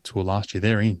 guys from that tour last year,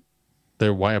 they're in.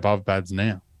 They're way above Bads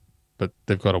now, but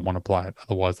they've got to want to play it.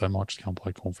 Otherwise, they might just come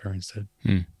play Corn Ferry instead.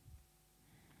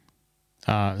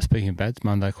 Speaking of Bads,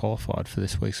 Monday qualified for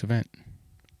this week's event.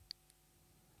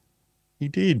 He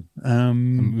did.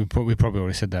 We probably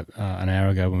already said that an hour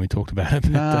ago when we talked about it.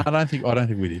 No, I don't think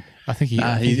we did. I think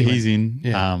he's in.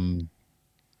 Yeah.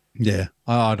 Yeah.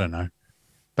 I don't know.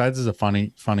 Bads is a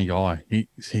funny guy.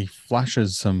 He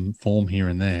flashes some form here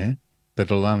and there, but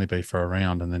it'll only be for a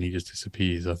round, and then he just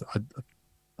disappears. I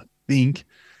think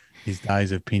his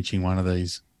days of pinching one of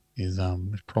these is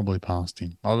probably past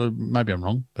him. Maybe I'm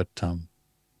wrong, but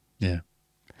yeah.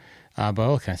 By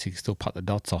all accounts, he can still putt the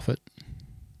dots off it.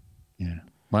 Yeah.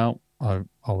 Well, I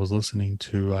was listening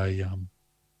to I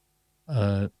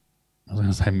was going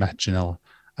to say Matt Janella,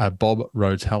 Bob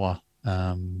Rotella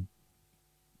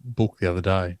book the other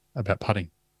day about putting,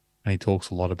 and he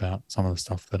talks a lot about some of the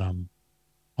stuff that I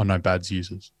know Bads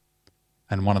uses,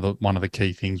 and one of the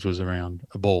key things was around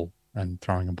a ball and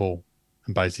throwing a ball,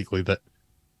 and basically that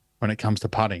when it comes to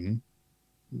putting,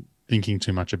 thinking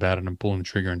too much about it and pulling the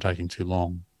trigger and taking too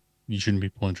long, you shouldn't be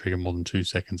pulling the trigger more than 2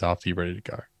 seconds after you're ready to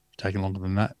go. Taking longer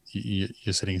than that,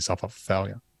 you're setting yourself up for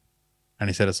failure. And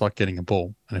he said it's like getting a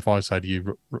ball. And if I say to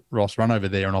you, Ross, run over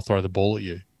there and I'll throw the ball at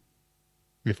you.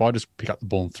 If I just pick up the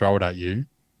ball and throw it at you,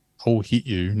 I'll hit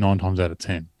you 9 times out of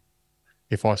 10.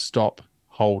 If I stop,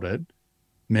 hold it,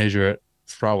 measure it,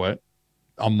 throw it,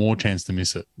 I'm more chance to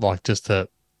miss it. Like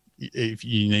if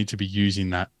you need to be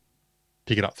using that,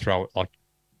 pick it up, throw it. Like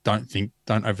don't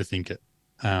overthink it.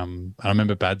 I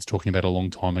remember Bads talking about it a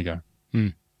long time ago.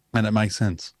 And it makes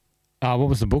sense. What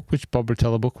was the book? Which Bob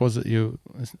Rotella book was it you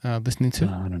listening to?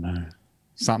 I don't know.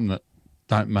 Something that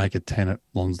don't make a 10 at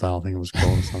Lonsdale, I think it was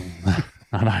called or something.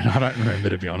 I don't remember,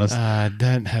 to be honest.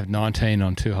 Don't have 19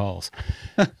 on 2 holes.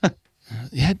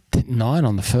 You had 9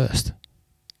 on the first.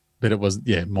 But it was,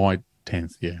 my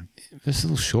 10th, yeah. It was a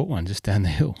little short one just down the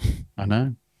hill. I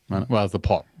know. Well, it was the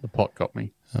pot. The pot got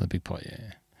me. Oh, the big pot,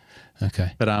 yeah.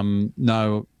 Okay. But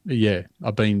no, yeah,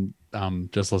 I've been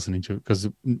just listening to it because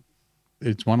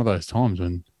it's one of those times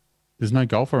when there's no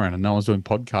golf around and no one's doing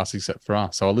podcasts except for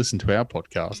us. So I listen to our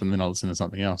podcast and then I listen to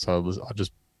something else. So I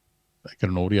just got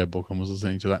an audio book and was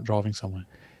listening to that driving somewhere.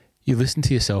 You listen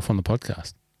to yourself on the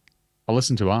podcast? I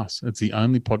listen to us. It's the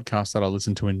only podcast that I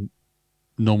listen to in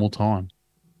normal time.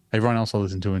 Everyone else I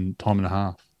listen to in time and a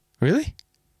half. Really?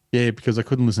 Yeah, because I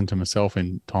couldn't listen to myself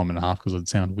in time and a half because it'd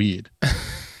sound weird.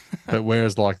 But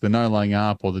whereas like the No Laying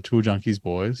Up or the Tool Junkies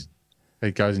boys,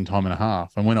 it goes in time and a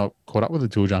half. And when I caught up with the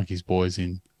Tool Junkies boys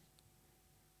in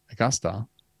Augusta,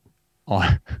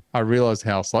 I realised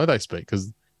how slow they speak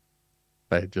because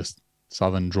they just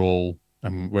southern drawl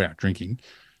and we're out drinking.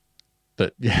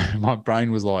 But yeah, my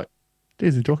brain was like,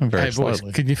 geez, they're talking very slowly.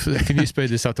 Boys, can you speed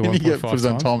this up to 1.5 times?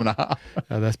 On time and a half.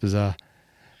 Oh, that's bizarre.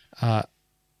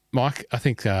 Mike, I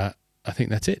think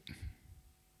that's it.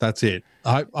 That's it.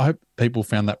 I hope people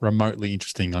found that remotely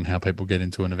interesting on how people get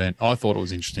into an event. I thought it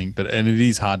was interesting, and it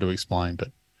is hard to explain.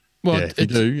 But if you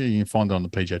do, you can find it on the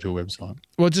PGA Tour website.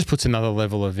 Well, it just puts another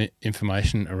level of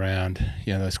information around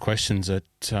those questions that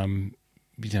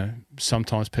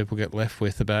sometimes people get left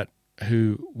with about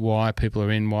why people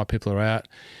are in, why people are out.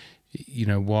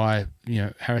 Why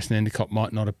Harrison Endicott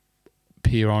might not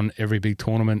appear on every big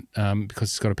tournament because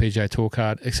it's got a PGA Tour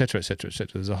card, et cetera, et cetera, et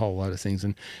cetera. There's a whole load of things,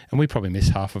 and we probably miss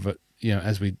half of it,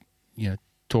 as we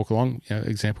talk along.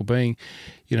 Example being,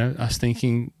 us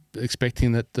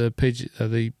expecting that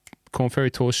the Corn Ferry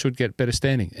Tours should get better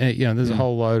standing. There's a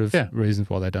whole load of reasons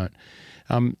why they don't.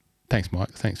 Thanks,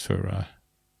 Mike. Thanks for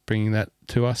bringing that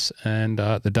to us, and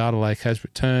the data lake has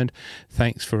returned.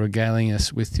 Thanks for regaling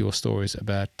us with your stories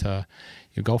about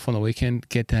your golf on the weekend.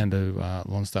 Get down to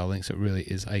Lonsdale Links. It really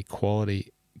is a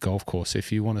quality golf course.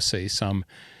 If you want to see some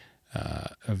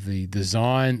of the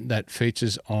design that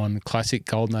features on classic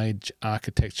Golden Age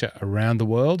architecture around the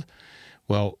world,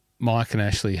 well, Mike and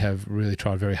Ashley have really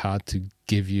tried very hard to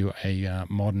give you a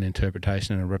modern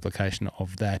interpretation and a replication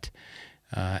of that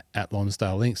at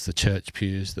Lonsdale Links. The church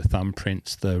pews, the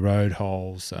thumbprints, the road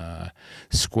holes,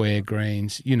 square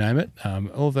greens, you name it.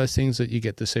 All of those things that you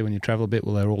get to see when you travel a bit,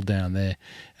 well, they're all down there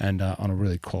and on a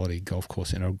really quality golf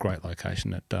course in a great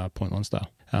location at Point Lonsdale.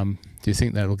 Do you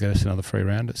think that'll get us another free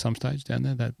round at some stage down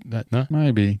there? That no?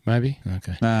 Maybe.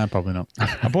 Okay. Nah, probably not.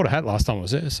 I bought a hat last time I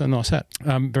was there. It's a nice hat.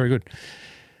 Very good.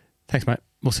 Thanks, mate.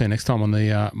 We'll see you next time on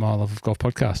the My Love of Golf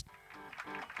podcast.